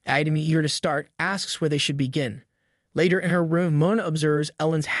 Aiden, eager to start, asks where they should begin. Later in her room, Mona observes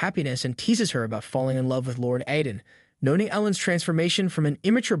Ellen's happiness and teases her about falling in love with Lord Aiden, noting Ellen's transformation from an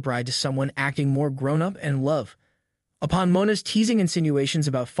immature bride to someone acting more grown-up and in love. Upon Mona's teasing insinuations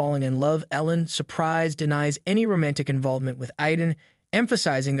about falling in love, Ellen, surprised, denies any romantic involvement with Aiden,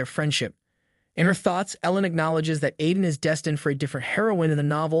 emphasizing their friendship. In her thoughts, Ellen acknowledges that Aiden is destined for a different heroine in the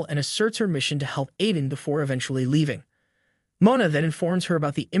novel and asserts her mission to help Aiden before eventually leaving. Mona then informs her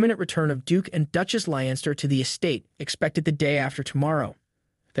about the imminent return of Duke and Duchess Lianster to the estate, expected the day after tomorrow.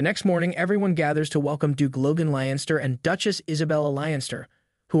 The next morning, everyone gathers to welcome Duke Logan Lianster and Duchess Isabella Lianster,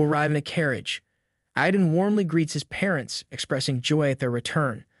 who arrive in a carriage. Aiden warmly greets his parents, expressing joy at their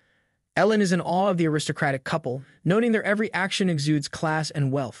return. Ellen is in awe of the aristocratic couple, noting their every action exudes class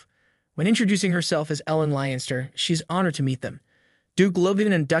and wealth. When introducing herself as Ellen Lianster, she's honored to meet them. Duke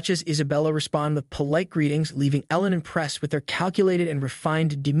Logan and Duchess Isabella respond with polite greetings, leaving Ellen impressed with their calculated and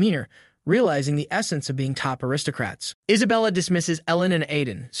refined demeanor, realizing the essence of being top aristocrats. Isabella dismisses Ellen and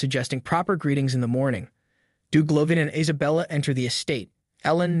Aiden, suggesting proper greetings in the morning. Duke Logan and Isabella enter the estate.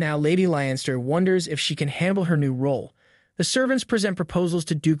 Ellen, now Lady Lianster, wonders if she can handle her new role. The servants present proposals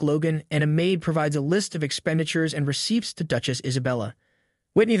to Duke Logan, and a maid provides a list of expenditures and receipts to Duchess Isabella.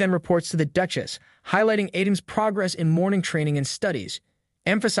 Whitney then reports to the Duchess, highlighting Aiden's progress in morning training and studies,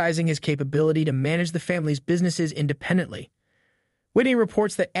 emphasizing his capability to manage the family's businesses independently. Whitney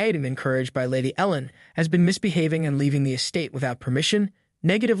reports that Aiden, encouraged by Lady Ellen, has been misbehaving and leaving the estate without permission,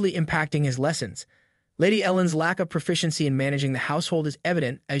 negatively impacting his lessons. Lady Ellen's lack of proficiency in managing the household is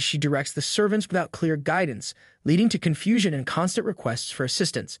evident as she directs the servants without clear guidance, leading to confusion and constant requests for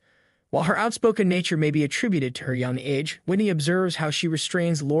assistance. While her outspoken nature may be attributed to her young age, Whitney observes how she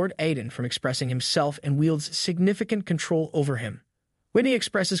restrains Lord Aiden from expressing himself and wields significant control over him. Whitney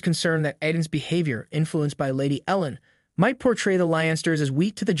expresses concern that Aiden's behavior, influenced by Lady Ellen, might portray the Liansters as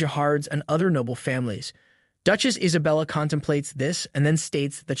weak to the Jahards and other noble families. Duchess Isabella contemplates this and then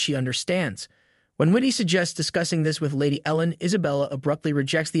states that she understands. When Whitney suggests discussing this with Lady Ellen, Isabella abruptly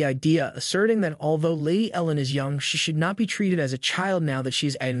rejects the idea, asserting that although Lady Ellen is young, she should not be treated as a child now that she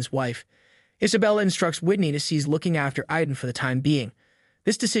is Aiden's wife. Isabella instructs Whitney to cease looking after Aiden for the time being.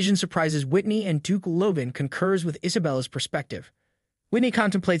 This decision surprises Whitney, and Duke Logan concurs with Isabella's perspective. Whitney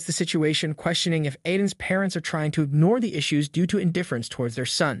contemplates the situation, questioning if Aiden's parents are trying to ignore the issues due to indifference towards their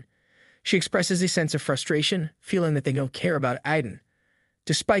son. She expresses a sense of frustration, feeling that they don't care about Aiden.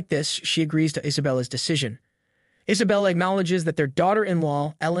 Despite this, she agrees to Isabella's decision. Isabella acknowledges that their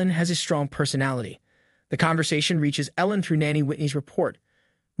daughter-in-law, Ellen, has a strong personality. The conversation reaches Ellen through Nanny Whitney's report.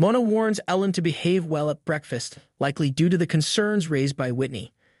 Mona warns Ellen to behave well at breakfast, likely due to the concerns raised by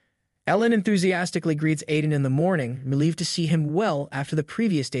Whitney. Ellen enthusiastically greets Aiden in the morning, relieved to see him well after the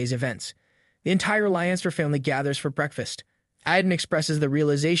previous day's events. The entire Lianster family gathers for breakfast. Aiden expresses the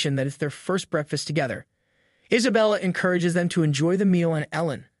realization that it's their first breakfast together. Isabella encourages them to enjoy the meal, and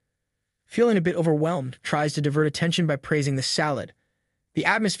Ellen, feeling a bit overwhelmed, tries to divert attention by praising the salad. The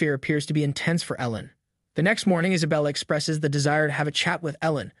atmosphere appears to be intense for Ellen. The next morning, Isabella expresses the desire to have a chat with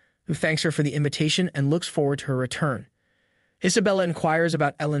Ellen, who thanks her for the invitation and looks forward to her return. Isabella inquires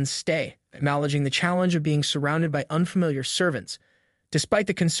about Ellen's stay, acknowledging the challenge of being surrounded by unfamiliar servants. Despite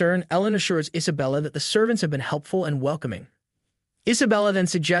the concern, Ellen assures Isabella that the servants have been helpful and welcoming. Isabella then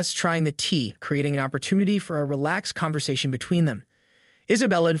suggests trying the tea, creating an opportunity for a relaxed conversation between them.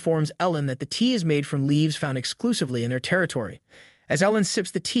 Isabella informs Ellen that the tea is made from leaves found exclusively in their territory. As Ellen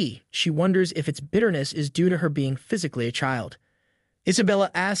sips the tea, she wonders if its bitterness is due to her being physically a child. Isabella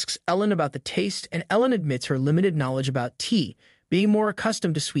asks Ellen about the taste, and Ellen admits her limited knowledge about tea, being more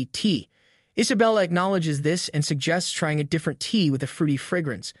accustomed to sweet tea. Isabella acknowledges this and suggests trying a different tea with a fruity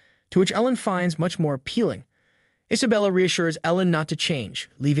fragrance, to which Ellen finds much more appealing. Isabella reassures Ellen not to change,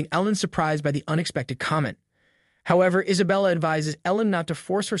 leaving Ellen surprised by the unexpected comment. However, Isabella advises Ellen not to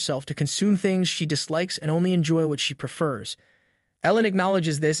force herself to consume things she dislikes and only enjoy what she prefers. Ellen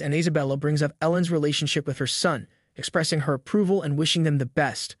acknowledges this, and Isabella brings up Ellen's relationship with her son, expressing her approval and wishing them the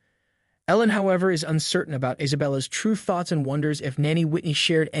best. Ellen, however, is uncertain about Isabella's true thoughts and wonders if Nanny Whitney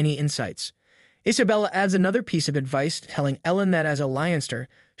shared any insights. Isabella adds another piece of advice, telling Ellen that as a Lianster,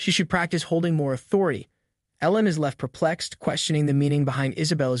 she should practice holding more authority. Ellen is left perplexed, questioning the meaning behind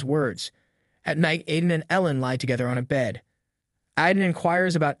Isabella's words. At night, Aiden and Ellen lie together on a bed. Aiden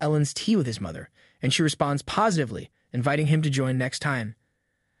inquires about Ellen's tea with his mother, and she responds positively, inviting him to join next time.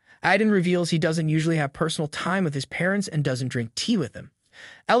 Aiden reveals he doesn't usually have personal time with his parents and doesn't drink tea with them.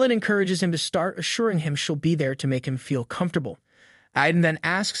 Ellen encourages him to start, assuring him she'll be there to make him feel comfortable. Aiden then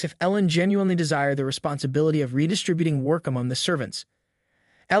asks if Ellen genuinely desired the responsibility of redistributing work among the servants.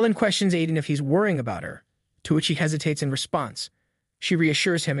 Ellen questions Aiden if he's worrying about her, to which he hesitates in response. She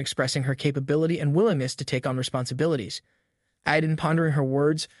reassures him, expressing her capability and willingness to take on responsibilities. Aiden, pondering her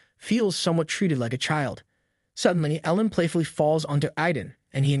words, feels somewhat treated like a child. Suddenly, Ellen playfully falls onto Aiden,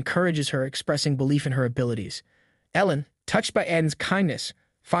 and he encourages her, expressing belief in her abilities. Ellen, touched by Aiden's kindness,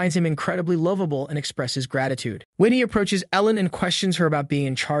 finds him incredibly lovable and expresses gratitude. Whitney approaches Ellen and questions her about being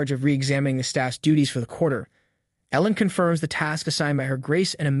in charge of re-examining the staff's duties for the quarter. Ellen confirms the task assigned by her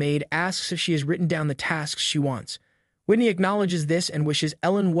grace, and a maid asks if she has written down the tasks she wants. Whitney acknowledges this and wishes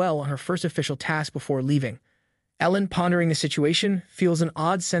Ellen well on her first official task before leaving. Ellen, pondering the situation, feels an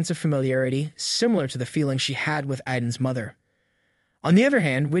odd sense of familiarity, similar to the feeling she had with Aiden's mother. On the other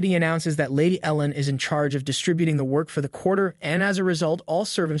hand, Whitney announces that Lady Ellen is in charge of distributing the work for the quarter, and as a result, all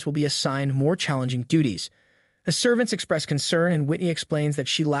servants will be assigned more challenging duties. The servants express concern, and Whitney explains that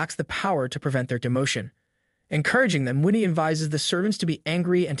she lacks the power to prevent their demotion. Encouraging them, Whitney advises the servants to be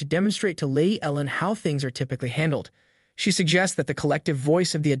angry and to demonstrate to Lady Ellen how things are typically handled. She suggests that the collective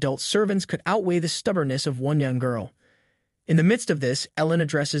voice of the adult servants could outweigh the stubbornness of one young girl. In the midst of this, Ellen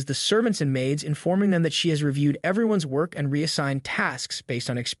addresses the servants and maids, informing them that she has reviewed everyone's work and reassigned tasks based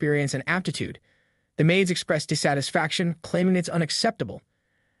on experience and aptitude. The maids express dissatisfaction, claiming it's unacceptable.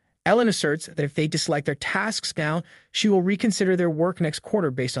 Ellen asserts that if they dislike their tasks now, she will reconsider their work next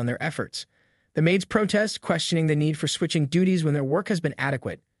quarter based on their efforts. The maids protest, questioning the need for switching duties when their work has been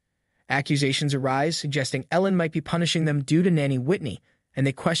adequate. Accusations arise, suggesting Ellen might be punishing them due to Nanny Whitney, and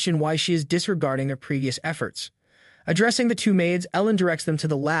they question why she is disregarding their previous efforts. Addressing the two maids, Ellen directs them to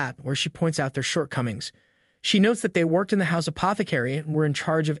the lab, where she points out their shortcomings. She notes that they worked in the house apothecary and were in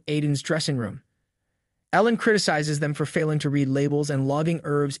charge of Aiden's dressing room. Ellen criticizes them for failing to read labels and logging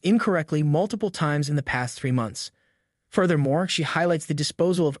herbs incorrectly multiple times in the past 3 months. Furthermore, she highlights the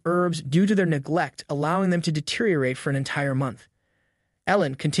disposal of herbs due to their neglect, allowing them to deteriorate for an entire month.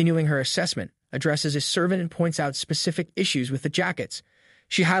 Ellen, continuing her assessment, addresses a servant and points out specific issues with the jackets.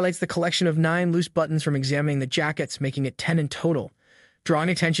 She highlights the collection of 9 loose buttons from examining the jackets, making it 10 in total. Drawing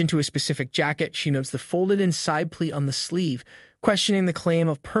attention to a specific jacket, she notes the folded-in side pleat on the sleeve, questioning the claim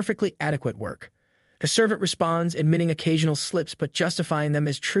of perfectly adequate work. The servant responds, admitting occasional slips but justifying them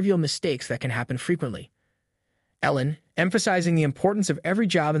as trivial mistakes that can happen frequently. Ellen, emphasizing the importance of every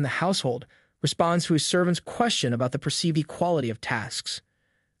job in the household, responds to his servant's question about the perceived equality of tasks.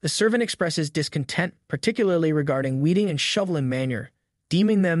 The servant expresses discontent, particularly regarding weeding and shoveling manure,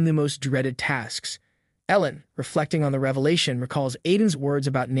 deeming them the most dreaded tasks. Ellen, reflecting on the revelation, recalls Aiden's words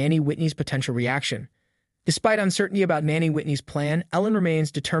about Nanny Whitney's potential reaction. Despite uncertainty about Nanny Whitney's plan, Ellen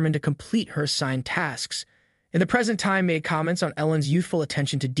remains determined to complete her assigned tasks. In the present time, made comments on Ellen's youthful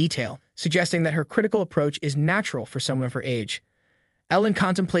attention to detail, suggesting that her critical approach is natural for someone of her age. Ellen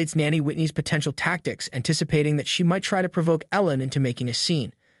contemplates Nanny Whitney's potential tactics, anticipating that she might try to provoke Ellen into making a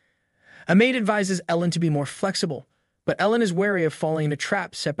scene. A maid advises Ellen to be more flexible, but Ellen is wary of falling into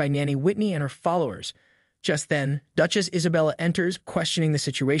traps set by Nanny Whitney and her followers. Just then, Duchess Isabella enters, questioning the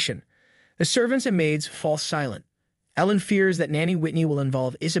situation. The servants and maids fall silent. Ellen fears that Nanny Whitney will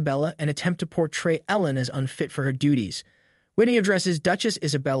involve Isabella and attempt to portray Ellen as unfit for her duties. Whitney addresses Duchess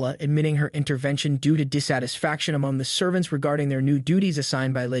Isabella, admitting her intervention due to dissatisfaction among the servants regarding their new duties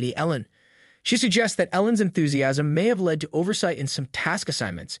assigned by Lady Ellen. She suggests that Ellen's enthusiasm may have led to oversight in some task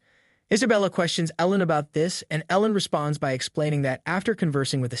assignments. Isabella questions Ellen about this, and Ellen responds by explaining that after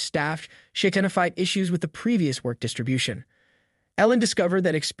conversing with the staff, she identified issues with the previous work distribution. Ellen discovered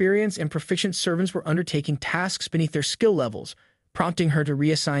that experienced and proficient servants were undertaking tasks beneath their skill levels, prompting her to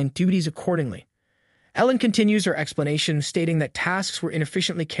reassign duties accordingly. Ellen continues her explanation, stating that tasks were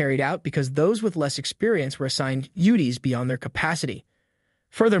inefficiently carried out because those with less experience were assigned duties beyond their capacity.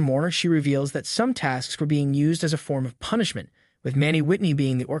 Furthermore, she reveals that some tasks were being used as a form of punishment, with Nanny Whitney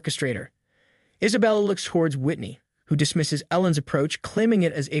being the orchestrator. Isabella looks towards Whitney, who dismisses Ellen's approach, claiming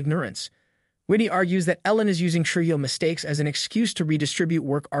it as ignorance. Whitney argues that Ellen is using trivial mistakes as an excuse to redistribute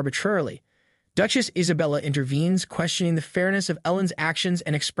work arbitrarily. Duchess Isabella intervenes, questioning the fairness of Ellen's actions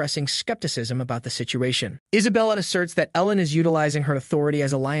and expressing skepticism about the situation. Isabella asserts that Ellen is utilizing her authority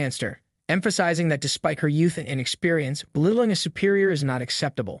as a Lianster, emphasizing that despite her youth and inexperience, belittling a superior is not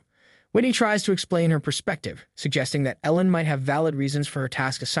acceptable. Whitney tries to explain her perspective, suggesting that Ellen might have valid reasons for her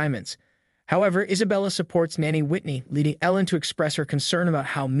task assignments. However, Isabella supports Nanny Whitney, leading Ellen to express her concern about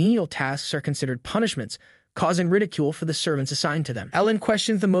how menial tasks are considered punishments, causing ridicule for the servants assigned to them. Ellen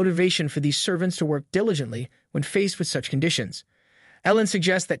questions the motivation for these servants to work diligently when faced with such conditions. Ellen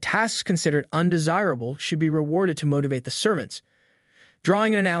suggests that tasks considered undesirable should be rewarded to motivate the servants.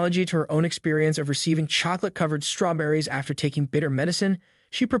 Drawing an analogy to her own experience of receiving chocolate-covered strawberries after taking bitter medicine,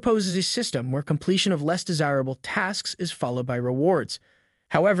 she proposes a system where completion of less desirable tasks is followed by rewards.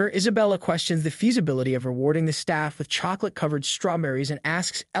 However, Isabella questions the feasibility of rewarding the staff with chocolate-covered strawberries and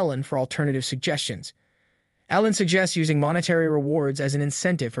asks Ellen for alternative suggestions. Ellen suggests using monetary rewards as an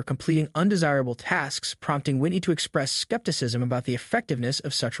incentive for completing undesirable tasks, prompting Whitney to express skepticism about the effectiveness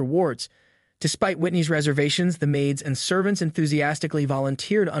of such rewards. Despite Whitney's reservations, the maids and servants enthusiastically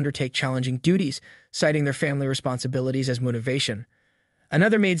volunteer to undertake challenging duties, citing their family responsibilities as motivation.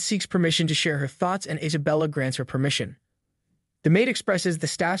 Another maid seeks permission to share her thoughts, and Isabella grants her permission. The maid expresses the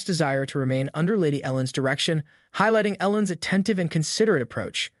staff's desire to remain under Lady Ellen's direction, highlighting Ellen's attentive and considerate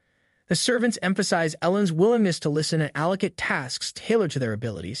approach. The servants emphasize Ellen's willingness to listen and allocate tasks tailored to their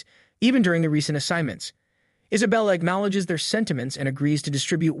abilities, even during the recent assignments. Isabella acknowledges their sentiments and agrees to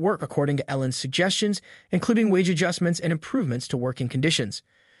distribute work according to Ellen's suggestions, including wage adjustments and improvements to working conditions.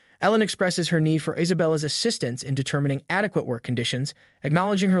 Ellen expresses her need for Isabella's assistance in determining adequate work conditions,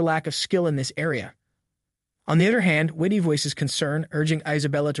 acknowledging her lack of skill in this area. On the other hand, Whitney voices concern, urging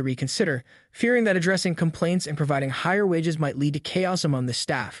Isabella to reconsider, fearing that addressing complaints and providing higher wages might lead to chaos among the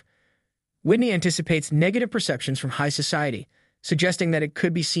staff. Whitney anticipates negative perceptions from high society, suggesting that it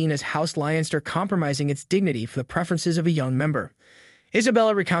could be seen as House Lianster compromising its dignity for the preferences of a young member.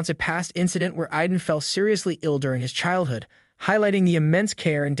 Isabella recounts a past incident where Aiden fell seriously ill during his childhood, highlighting the immense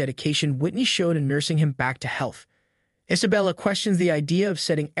care and dedication Whitney showed in nursing him back to health. Isabella questions the idea of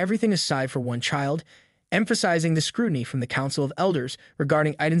setting everything aside for one child, emphasizing the scrutiny from the Council of Elders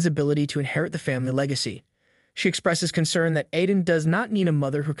regarding Aiden's ability to inherit the family legacy. She expresses concern that Aiden does not need a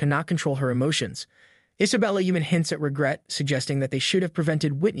mother who cannot control her emotions. Isabella even hints at regret, suggesting that they should have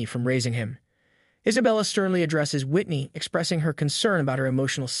prevented Whitney from raising him. Isabella sternly addresses Whitney, expressing her concern about her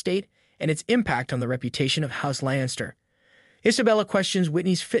emotional state and its impact on the reputation of House Lianster. Isabella questions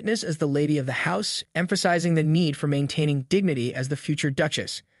Whitney's fitness as the lady of the house, emphasizing the need for maintaining dignity as the future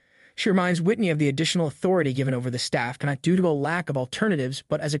duchess. She reminds Whitney of the additional authority given over the staff, not due to a lack of alternatives,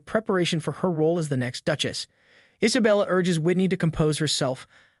 but as a preparation for her role as the next duchess. Isabella urges Whitney to compose herself,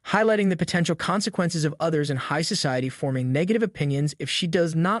 highlighting the potential consequences of others in high society forming negative opinions if she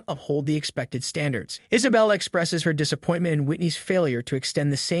does not uphold the expected standards. Isabella expresses her disappointment in Whitney's failure to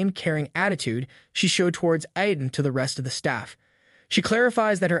extend the same caring attitude she showed towards Aiden to the rest of the staff. She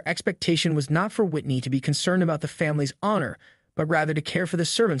clarifies that her expectation was not for Whitney to be concerned about the family's honor, but rather to care for the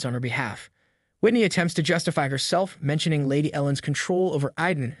servants on her behalf. Whitney attempts to justify herself, mentioning Lady Ellen's control over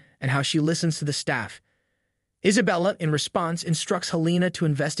Aiden and how she listens to the staff. Isabella, in response, instructs Helena to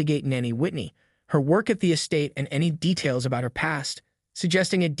investigate Nanny Whitney, her work at the estate, and any details about her past.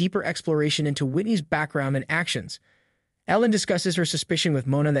 suggesting a deeper exploration into Whitney's background and actions. Ellen discusses her suspicion with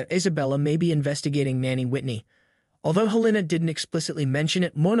Mona that Isabella may be investigating Nanny Whitney. Although Helena didn't explicitly mention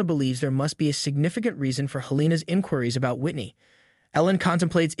it, Mona believes there must be a significant reason for Helena's inquiries about Whitney. Ellen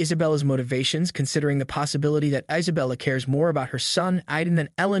contemplates Isabella's motivations, considering the possibility that Isabella cares more about her son, Aiden, than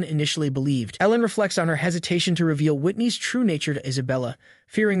Ellen initially believed. Ellen reflects on her hesitation to reveal Whitney's true nature to Isabella,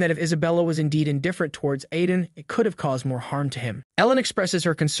 fearing that if Isabella was indeed indifferent towards Aiden, it could have caused more harm to him. Ellen expresses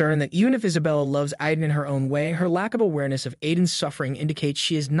her concern that even if Isabella loves Aiden in her own way, her lack of awareness of Aiden's suffering indicates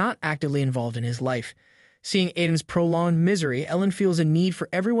she is not actively involved in his life. Seeing Aiden's prolonged misery, Ellen feels a need for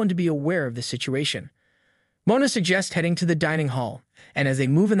everyone to be aware of the situation. Mona suggests heading to the dining hall, and as they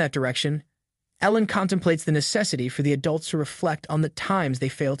move in that direction, Ellen contemplates the necessity for the adults to reflect on the times they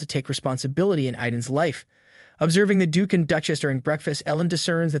failed to take responsibility in Aiden's life. Observing the Duke and Duchess during breakfast, Ellen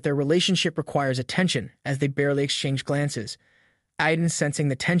discerns that their relationship requires attention, as they barely exchange glances. Aiden, sensing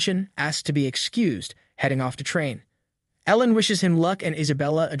the tension, asks to be excused, heading off to train. Ellen wishes him luck, and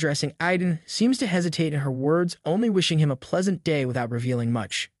Isabella, addressing Aiden, seems to hesitate in her words, only wishing him a pleasant day without revealing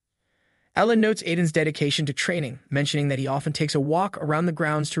much. Ellen notes Aiden's dedication to training, mentioning that he often takes a walk around the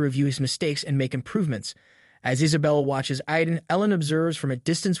grounds to review his mistakes and make improvements. As Isabella watches Aiden, Ellen observes from a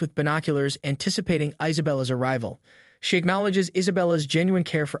distance with binoculars, anticipating Isabella's arrival. She acknowledges Isabella's genuine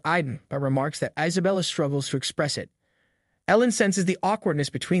care for Aiden, but remarks that Isabella struggles to express it. Ellen senses the awkwardness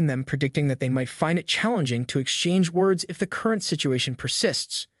between them, predicting that they might find it challenging to exchange words if the current situation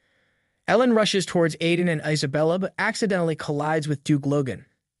persists. Ellen rushes towards Aiden and Isabella, but accidentally collides with Duke Logan.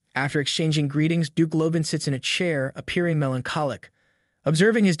 After exchanging greetings, Duke Logan sits in a chair, appearing melancholic.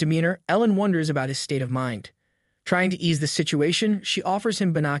 Observing his demeanor, Ellen wonders about his state of mind. Trying to ease the situation, she offers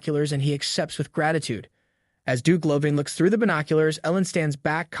him binoculars, and he accepts with gratitude. As Duke Logan looks through the binoculars, Ellen stands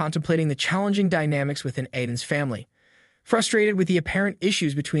back, contemplating the challenging dynamics within Aiden's family. Frustrated with the apparent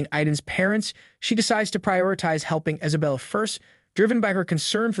issues between Aiden's parents, she decides to prioritize helping Isabella first, driven by her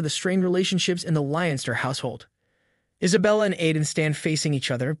concern for the strained relationships in the Lianster household. Isabella and Aiden stand facing each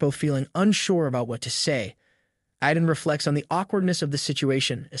other, both feeling unsure about what to say. Aiden reflects on the awkwardness of the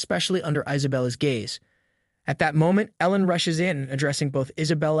situation, especially under Isabella's gaze. At that moment, Ellen rushes in, addressing both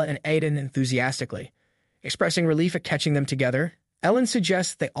Isabella and Aiden enthusiastically. Expressing relief at catching them together, Ellen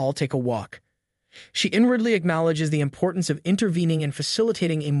suggests they all take a walk. She inwardly acknowledges the importance of intervening and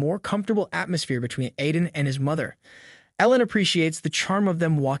facilitating a more comfortable atmosphere between Aiden and his mother. Ellen appreciates the charm of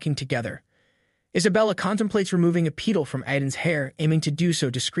them walking together. Isabella contemplates removing a petal from Aiden's hair, aiming to do so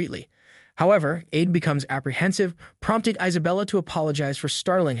discreetly. However, Aiden becomes apprehensive, prompting Isabella to apologize for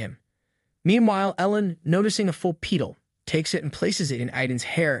startling him. Meanwhile, Ellen, noticing a full petal, takes it and places it in Aiden's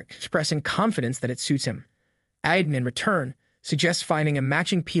hair, expressing confidence that it suits him. Aiden, in return, suggests finding a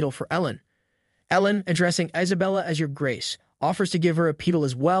matching petal for Ellen. Ellen, addressing Isabella as Your Grace, offers to give her a petal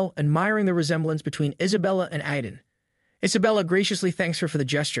as well, admiring the resemblance between Isabella and Aiden. Isabella graciously thanks her for the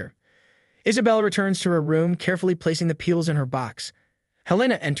gesture. Isabella returns to her room, carefully placing the petals in her box.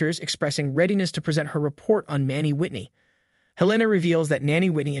 Helena enters, expressing readiness to present her report on Nanny Whitney. Helena reveals that Nanny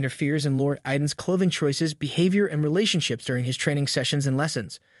Whitney interferes in Lord Aiden's clothing choices, behavior, and relationships during his training sessions and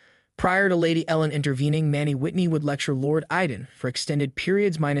lessons. Prior to Lady Ellen intervening, Nanny Whitney would lecture Lord Aiden for extended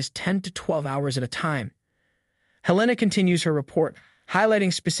periods, minus 10 to 12 hours at a time. Helena continues her report,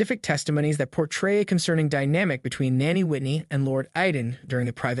 highlighting specific testimonies that portray a concerning dynamic between Nanny Whitney and Lord Aiden during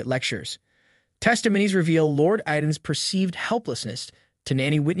the private lectures. Testimonies reveal Lord Aiden's perceived helplessness to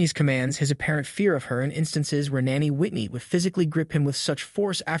Nanny Whitney's commands, his apparent fear of her, and instances where Nanny Whitney would physically grip him with such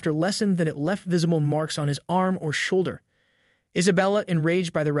force after lesson that it left visible marks on his arm or shoulder. Isabella,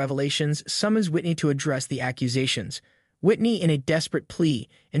 enraged by the revelations, summons Whitney to address the accusations. Whitney, in a desperate plea,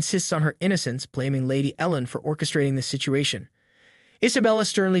 insists on her innocence, blaming Lady Ellen for orchestrating the situation. Isabella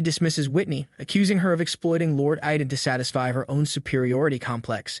sternly dismisses Whitney, accusing her of exploiting Lord Aiden to satisfy her own superiority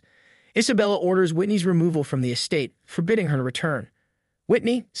complex. Isabella orders Whitney's removal from the estate, forbidding her to return.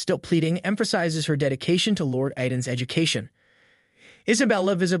 Whitney, still pleading, emphasizes her dedication to Lord Aiden's education.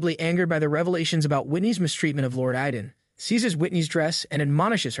 Isabella, visibly angered by the revelations about Whitney's mistreatment of Lord Aiden, seizes Whitney's dress and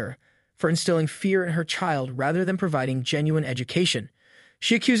admonishes her for instilling fear in her child rather than providing genuine education.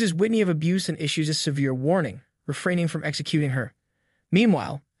 She accuses Whitney of abuse and issues a severe warning, refraining from executing her.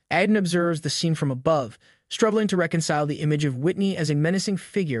 Meanwhile, Aiden observes the scene from above, struggling to reconcile the image of Whitney as a menacing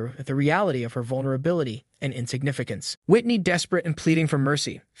figure with the reality of her vulnerability and insignificance. Whitney, desperate and pleading for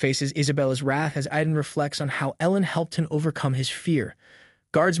mercy, faces Isabella's wrath as Aiden reflects on how Ellen helped him overcome his fear.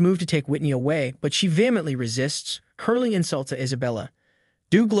 Guards move to take Whitney away, but she vehemently resists, hurling insults at Isabella.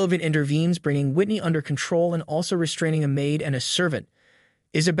 Duke Logan intervenes, bringing Whitney under control and also restraining a maid and a servant.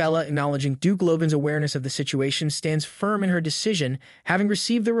 Isabella, acknowledging Duke Logan's awareness of the situation, stands firm in her decision, having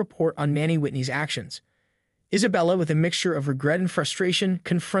received the report on Manny Whitney's actions. Isabella, with a mixture of regret and frustration,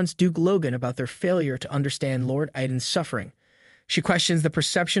 confronts Duke Logan about their failure to understand Lord Aiden's suffering. She questions the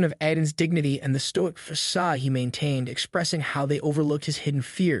perception of Aiden's dignity and the stoic facade he maintained, expressing how they overlooked his hidden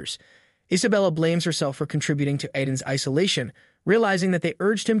fears. Isabella blames herself for contributing to Aiden's isolation, realizing that they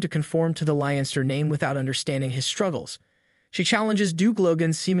urged him to conform to the Lianster name without understanding his struggles. She challenges Duke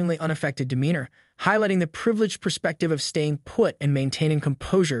Logan's seemingly unaffected demeanor, highlighting the privileged perspective of staying put and maintaining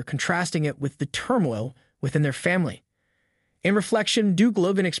composure, contrasting it with the turmoil within their family. In reflection, Duke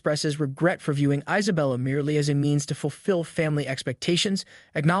Logan expresses regret for viewing Isabella merely as a means to fulfill family expectations,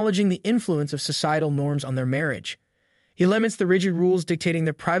 acknowledging the influence of societal norms on their marriage. He laments the rigid rules dictating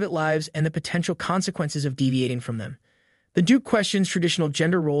their private lives and the potential consequences of deviating from them. The Duke questions traditional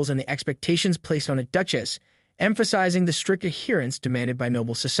gender roles and the expectations placed on a duchess, emphasizing the strict adherence demanded by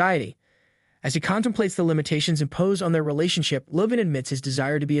noble society. As he contemplates the limitations imposed on their relationship, Logan admits his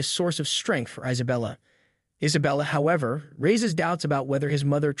desire to be a source of strength for Isabella. Isabella, however, raises doubts about whether his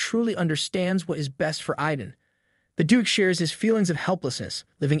mother truly understands what is best for Aiden. The Duke shares his feelings of helplessness,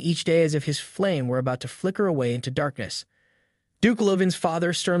 living each day as if his flame were about to flicker away into darkness. Duke Logan's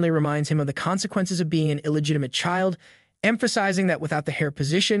father sternly reminds him of the consequences of being an illegitimate child, emphasizing that without the heir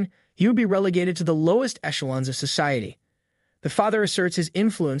position, he would be relegated to the lowest echelons of society. The father asserts his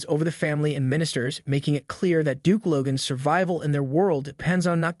influence over the family and ministers, making it clear that Duke Logan's survival in their world depends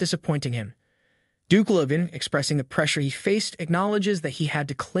on not disappointing him. Duke Logan, expressing the pressure he faced, acknowledges that he had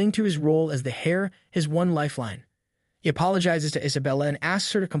to cling to his role as the heir, his one lifeline. He apologizes to Isabella and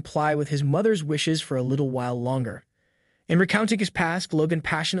asks her to comply with his mother's wishes for a little while longer. In recounting his past, Logan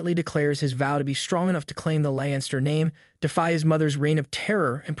passionately declares his vow to be strong enough to claim the Lianster name, defy his mother's reign of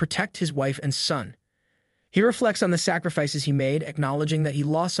terror, and protect his wife and son. He reflects on the sacrifices he made, acknowledging that he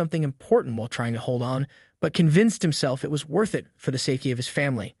lost something important while trying to hold on, but convinced himself it was worth it for the safety of his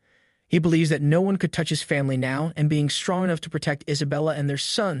family. He believes that no one could touch his family now, and being strong enough to protect Isabella and their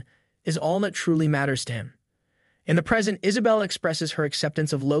son is all that truly matters to him. In the present, Isabella expresses her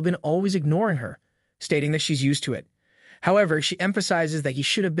acceptance of Logan always ignoring her, stating that she's used to it. However, she emphasizes that he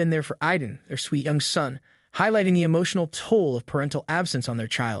should have been there for Aiden, their sweet young son, highlighting the emotional toll of parental absence on their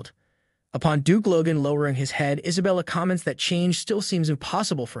child. Upon Duke Logan lowering his head, Isabella comments that change still seems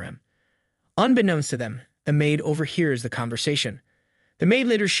impossible for him. Unbeknownst to them, the maid overhears the conversation. The maid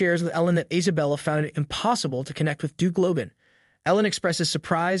later shares with Ellen that Isabella found it impossible to connect with Duke Logan. Ellen expresses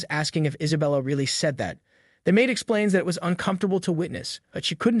surprise, asking if Isabella really said that. The maid explains that it was uncomfortable to witness, but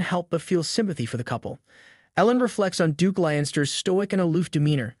she couldn't help but feel sympathy for the couple. Ellen reflects on Duke Lianster's stoic and aloof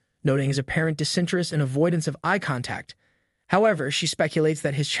demeanor, noting his apparent disinterest and avoidance of eye contact. However, she speculates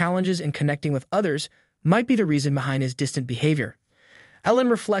that his challenges in connecting with others might be the reason behind his distant behavior. Ellen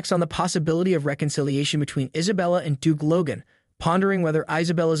reflects on the possibility of reconciliation between Isabella and Duke Logan, pondering whether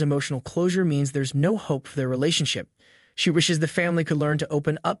Isabella's emotional closure means there's no hope for their relationship. She wishes the family could learn to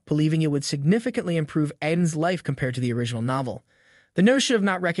open up, believing it would significantly improve Aiden's life compared to the original novel. The notion of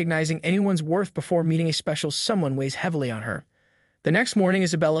not recognizing anyone's worth before meeting a special someone weighs heavily on her. The next morning,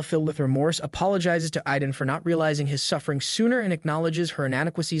 Isabella, filled with remorse, apologizes to Aiden for not realizing his suffering sooner and acknowledges her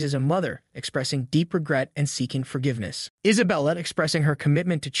inadequacies as a mother, expressing deep regret and seeking forgiveness. Isabella, expressing her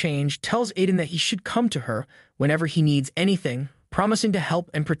commitment to change, tells Aiden that he should come to her whenever he needs anything, promising to help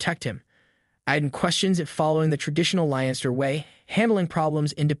and protect him. Aiden questions if following the traditional Lianster way, handling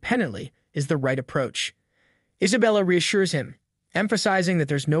problems independently, is the right approach. Isabella reassures him, emphasizing that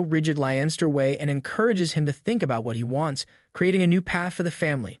there's no rigid Lianster way, and encourages him to think about what he wants, creating a new path for the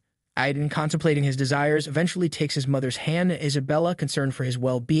family. Aiden, contemplating his desires, eventually takes his mother's hand, and Isabella, concerned for his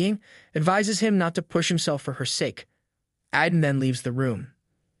well-being, advises him not to push himself for her sake. Aiden then leaves the room.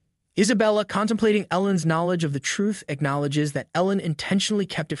 Isabella, contemplating Ellen's knowledge of the truth, acknowledges that Ellen intentionally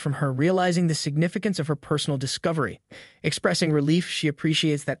kept it from her, realizing the significance of her personal discovery. Expressing relief, she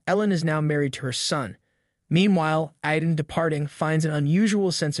appreciates that Ellen is now married to her son. Meanwhile, Aiden, departing, finds an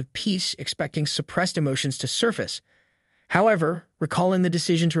unusual sense of peace, expecting suppressed emotions to surface. However, recalling the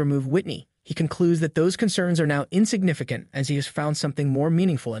decision to remove Whitney, he concludes that those concerns are now insignificant as he has found something more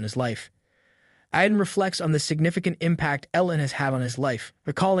meaningful in his life. Aiden reflects on the significant impact Ellen has had on his life,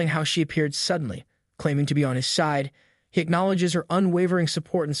 recalling how she appeared suddenly, claiming to be on his side. He acknowledges her unwavering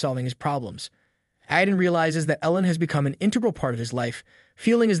support in solving his problems. Aiden realizes that Ellen has become an integral part of his life,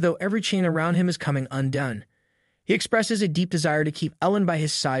 feeling as though every chain around him is coming undone. He expresses a deep desire to keep Ellen by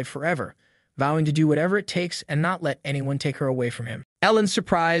his side forever, vowing to do whatever it takes and not let anyone take her away from him. Ellen,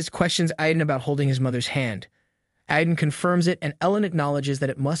 surprised, questions Aiden about holding his mother's hand. Aiden confirms it, and Ellen acknowledges that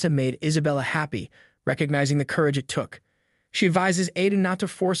it must have made Isabella happy, recognizing the courage it took. She advises Aiden not to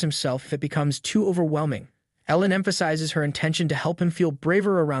force himself if it becomes too overwhelming. Ellen emphasizes her intention to help him feel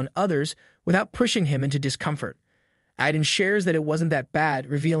braver around others without pushing him into discomfort. Aiden shares that it wasn't that bad,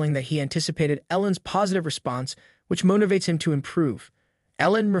 revealing that he anticipated Ellen's positive response, which motivates him to improve.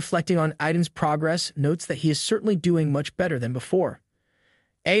 Ellen, reflecting on Aiden's progress, notes that he is certainly doing much better than before.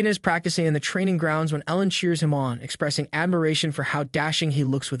 Aiden is practicing in the training grounds when Ellen cheers him on, expressing admiration for how dashing he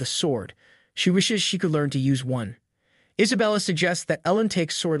looks with a sword. She wishes she could learn to use one. Isabella suggests that Ellen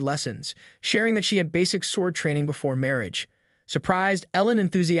takes sword lessons, sharing that she had basic sword training before marriage. Surprised, Ellen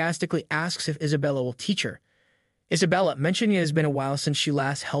enthusiastically asks if Isabella will teach her. Isabella, mentioning it has been a while since she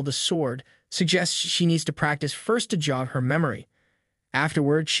last held a sword, suggests she needs to practice first to jog her memory.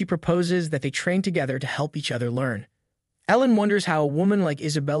 Afterward, she proposes that they train together to help each other learn. Ellen wonders how a woman like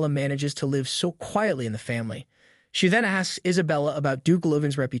Isabella manages to live so quietly in the family. She then asks Isabella about Duke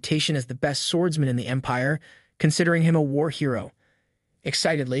Logan's reputation as the best swordsman in the Empire, considering him a war hero.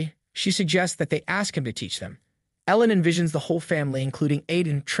 Excitedly, she suggests that they ask him to teach them. Ellen envisions the whole family, including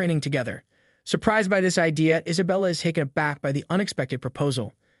Aiden, training together. Surprised by this idea, Isabella is taken aback by the unexpected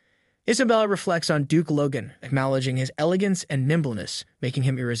proposal. Isabella reflects on Duke Logan, acknowledging his elegance and nimbleness, making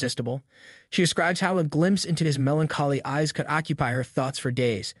him irresistible. She describes how a glimpse into his melancholy eyes could occupy her thoughts for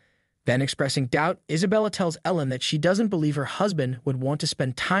days. Then, expressing doubt, Isabella tells Ellen that she doesn't believe her husband would want to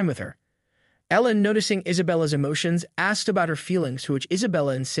spend time with her. Ellen, noticing Isabella's emotions, asks about her feelings, to which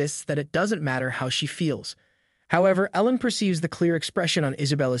Isabella insists that it doesn't matter how she feels. However, Ellen perceives the clear expression on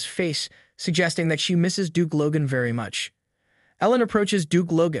Isabella's face, suggesting that she misses Duke Logan very much. Ellen approaches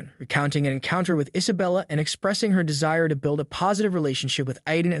Duke Logan, recounting an encounter with Isabella and expressing her desire to build a positive relationship with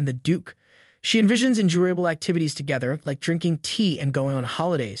Aiden and the Duke. She envisions enjoyable activities together, like drinking tea and going on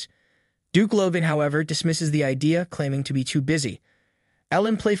holidays. Duke Logan, however, dismisses the idea, claiming to be too busy.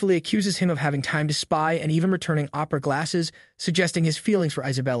 Ellen playfully accuses him of having time to spy and even returning opera glasses, suggesting his feelings for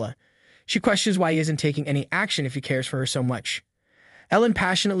Isabella. She questions why he isn't taking any action if he cares for her so much. Ellen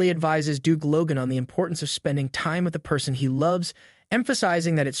passionately advises Duke Logan on the importance of spending time with the person he loves,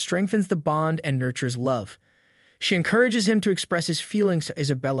 emphasizing that it strengthens the bond and nurtures love. She encourages him to express his feelings to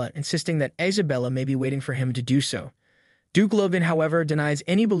Isabella, insisting that Isabella may be waiting for him to do so. Duke Logan, however, denies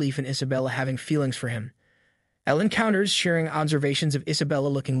any belief in Isabella having feelings for him. Ellen counters, sharing observations of Isabella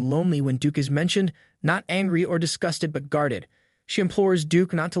looking lonely when Duke is mentioned, not angry or disgusted but guarded. She implores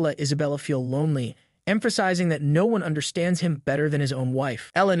Duke not to let Isabella feel lonely, emphasizing that no one understands him better than his own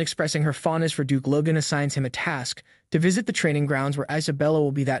wife. Ellen, expressing her fondness for Duke Logan, assigns him a task to visit the training grounds where Isabella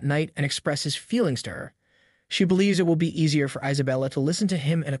will be that night and express his feelings to her. She believes it will be easier for Isabella to listen to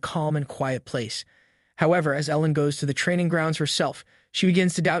him in a calm and quiet place. However, as Ellen goes to the training grounds herself, she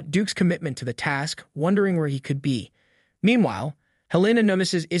begins to doubt Duke's commitment to the task, wondering where he could be. Meanwhile, Helena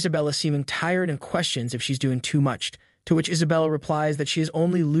notices Isabella seeming tired and questions if she's doing too much, to which Isabella replies that she is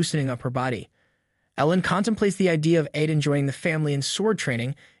only loosening up her body. Ellen contemplates the idea of Aiden joining the family in sword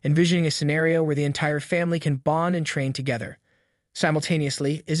training, envisioning a scenario where the entire family can bond and train together.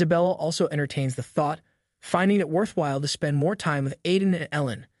 Simultaneously, Isabella also entertains the thought, finding it worthwhile to spend more time with Aiden and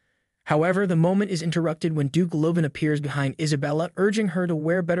Ellen. However, the moment is interrupted when Duke Logan appears behind Isabella, urging her to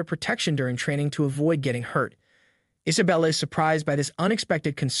wear better protection during training to avoid getting hurt. Isabella is surprised by this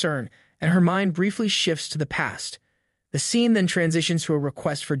unexpected concern, and her mind briefly shifts to the past. The scene then transitions to a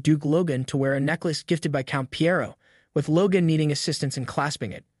request for Duke Logan to wear a necklace gifted by Count Piero, with Logan needing assistance in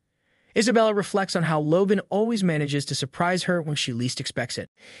clasping it. Isabella reflects on how Logan always manages to surprise her when she least expects it.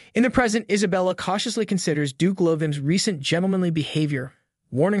 In the present, Isabella cautiously considers Duke Logan's recent gentlemanly behavior,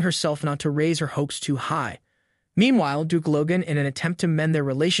 warning herself not to raise her hopes too high. Meanwhile, Duke Logan, in an attempt to mend their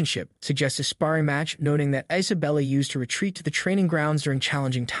relationship, suggests a sparring match, noting that Isabella used to retreat to the training grounds during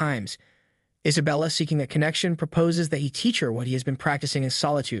challenging times. Isabella, seeking a connection, proposes that he teach her what he has been practicing in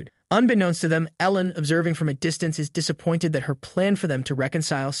solitude. Unbeknownst to them, Ellen, observing from a distance, is disappointed that her plan for them to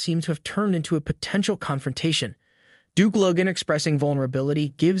reconcile seems to have turned into a potential confrontation. Duke Logan, expressing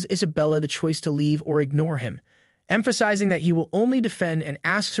vulnerability, gives Isabella the choice to leave or ignore him, emphasizing that he will only defend and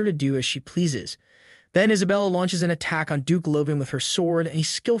asks her to do as she pleases. Then Isabella launches an attack on Duke Logan with her sword, and he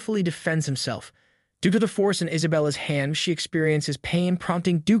skillfully defends himself. Due to the force in Isabella's hand, she experiences pain,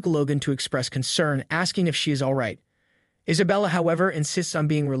 prompting Duke Logan to express concern, asking if she is all right. Isabella, however, insists on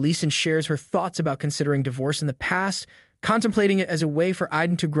being released and shares her thoughts about considering divorce in the past, contemplating it as a way for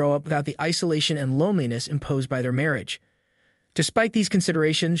Aiden to grow up without the isolation and loneliness imposed by their marriage. Despite these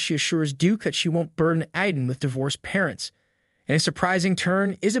considerations, she assures Duke that she won't burden Aiden with divorced parents. In a surprising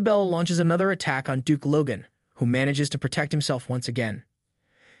turn, Isabella launches another attack on Duke Logan, who manages to protect himself once again.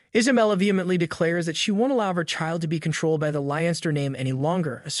 Isabella vehemently declares that she won't allow her child to be controlled by the Lianster name any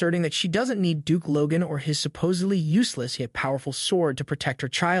longer, asserting that she doesn't need Duke Logan or his supposedly useless yet powerful sword to protect her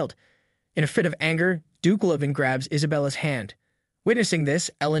child. In a fit of anger, Duke Logan grabs Isabella's hand. Witnessing this,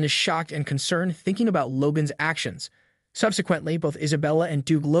 Ellen is shocked and concerned, thinking about Logan's actions. Subsequently, both Isabella and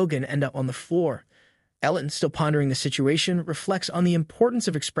Duke Logan end up on the floor. Ellen, still pondering the situation, reflects on the importance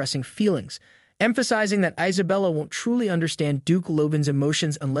of expressing feelings, emphasizing that Isabella won't truly understand Duke Logan's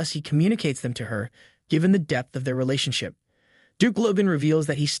emotions unless he communicates them to her, given the depth of their relationship. Duke Logan reveals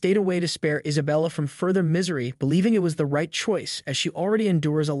that he stayed away to spare Isabella from further misery, believing it was the right choice, as she already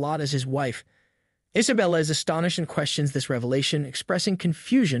endures a lot as his wife. Isabella is astonished and questions this revelation, expressing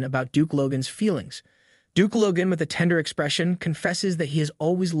confusion about Duke Logan's feelings. Duke Logan, with a tender expression, confesses that he has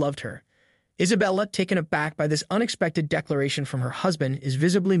always loved her. Isabella, taken aback by this unexpected declaration from her husband, is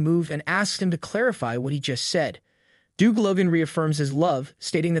visibly moved and asks him to clarify what he just said. Duke Logan reaffirms his love,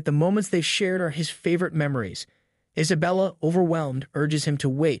 stating that the moments they've shared are his favorite memories. Isabella, overwhelmed, urges him to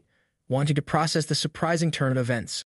wait, wanting to process the surprising turn of events.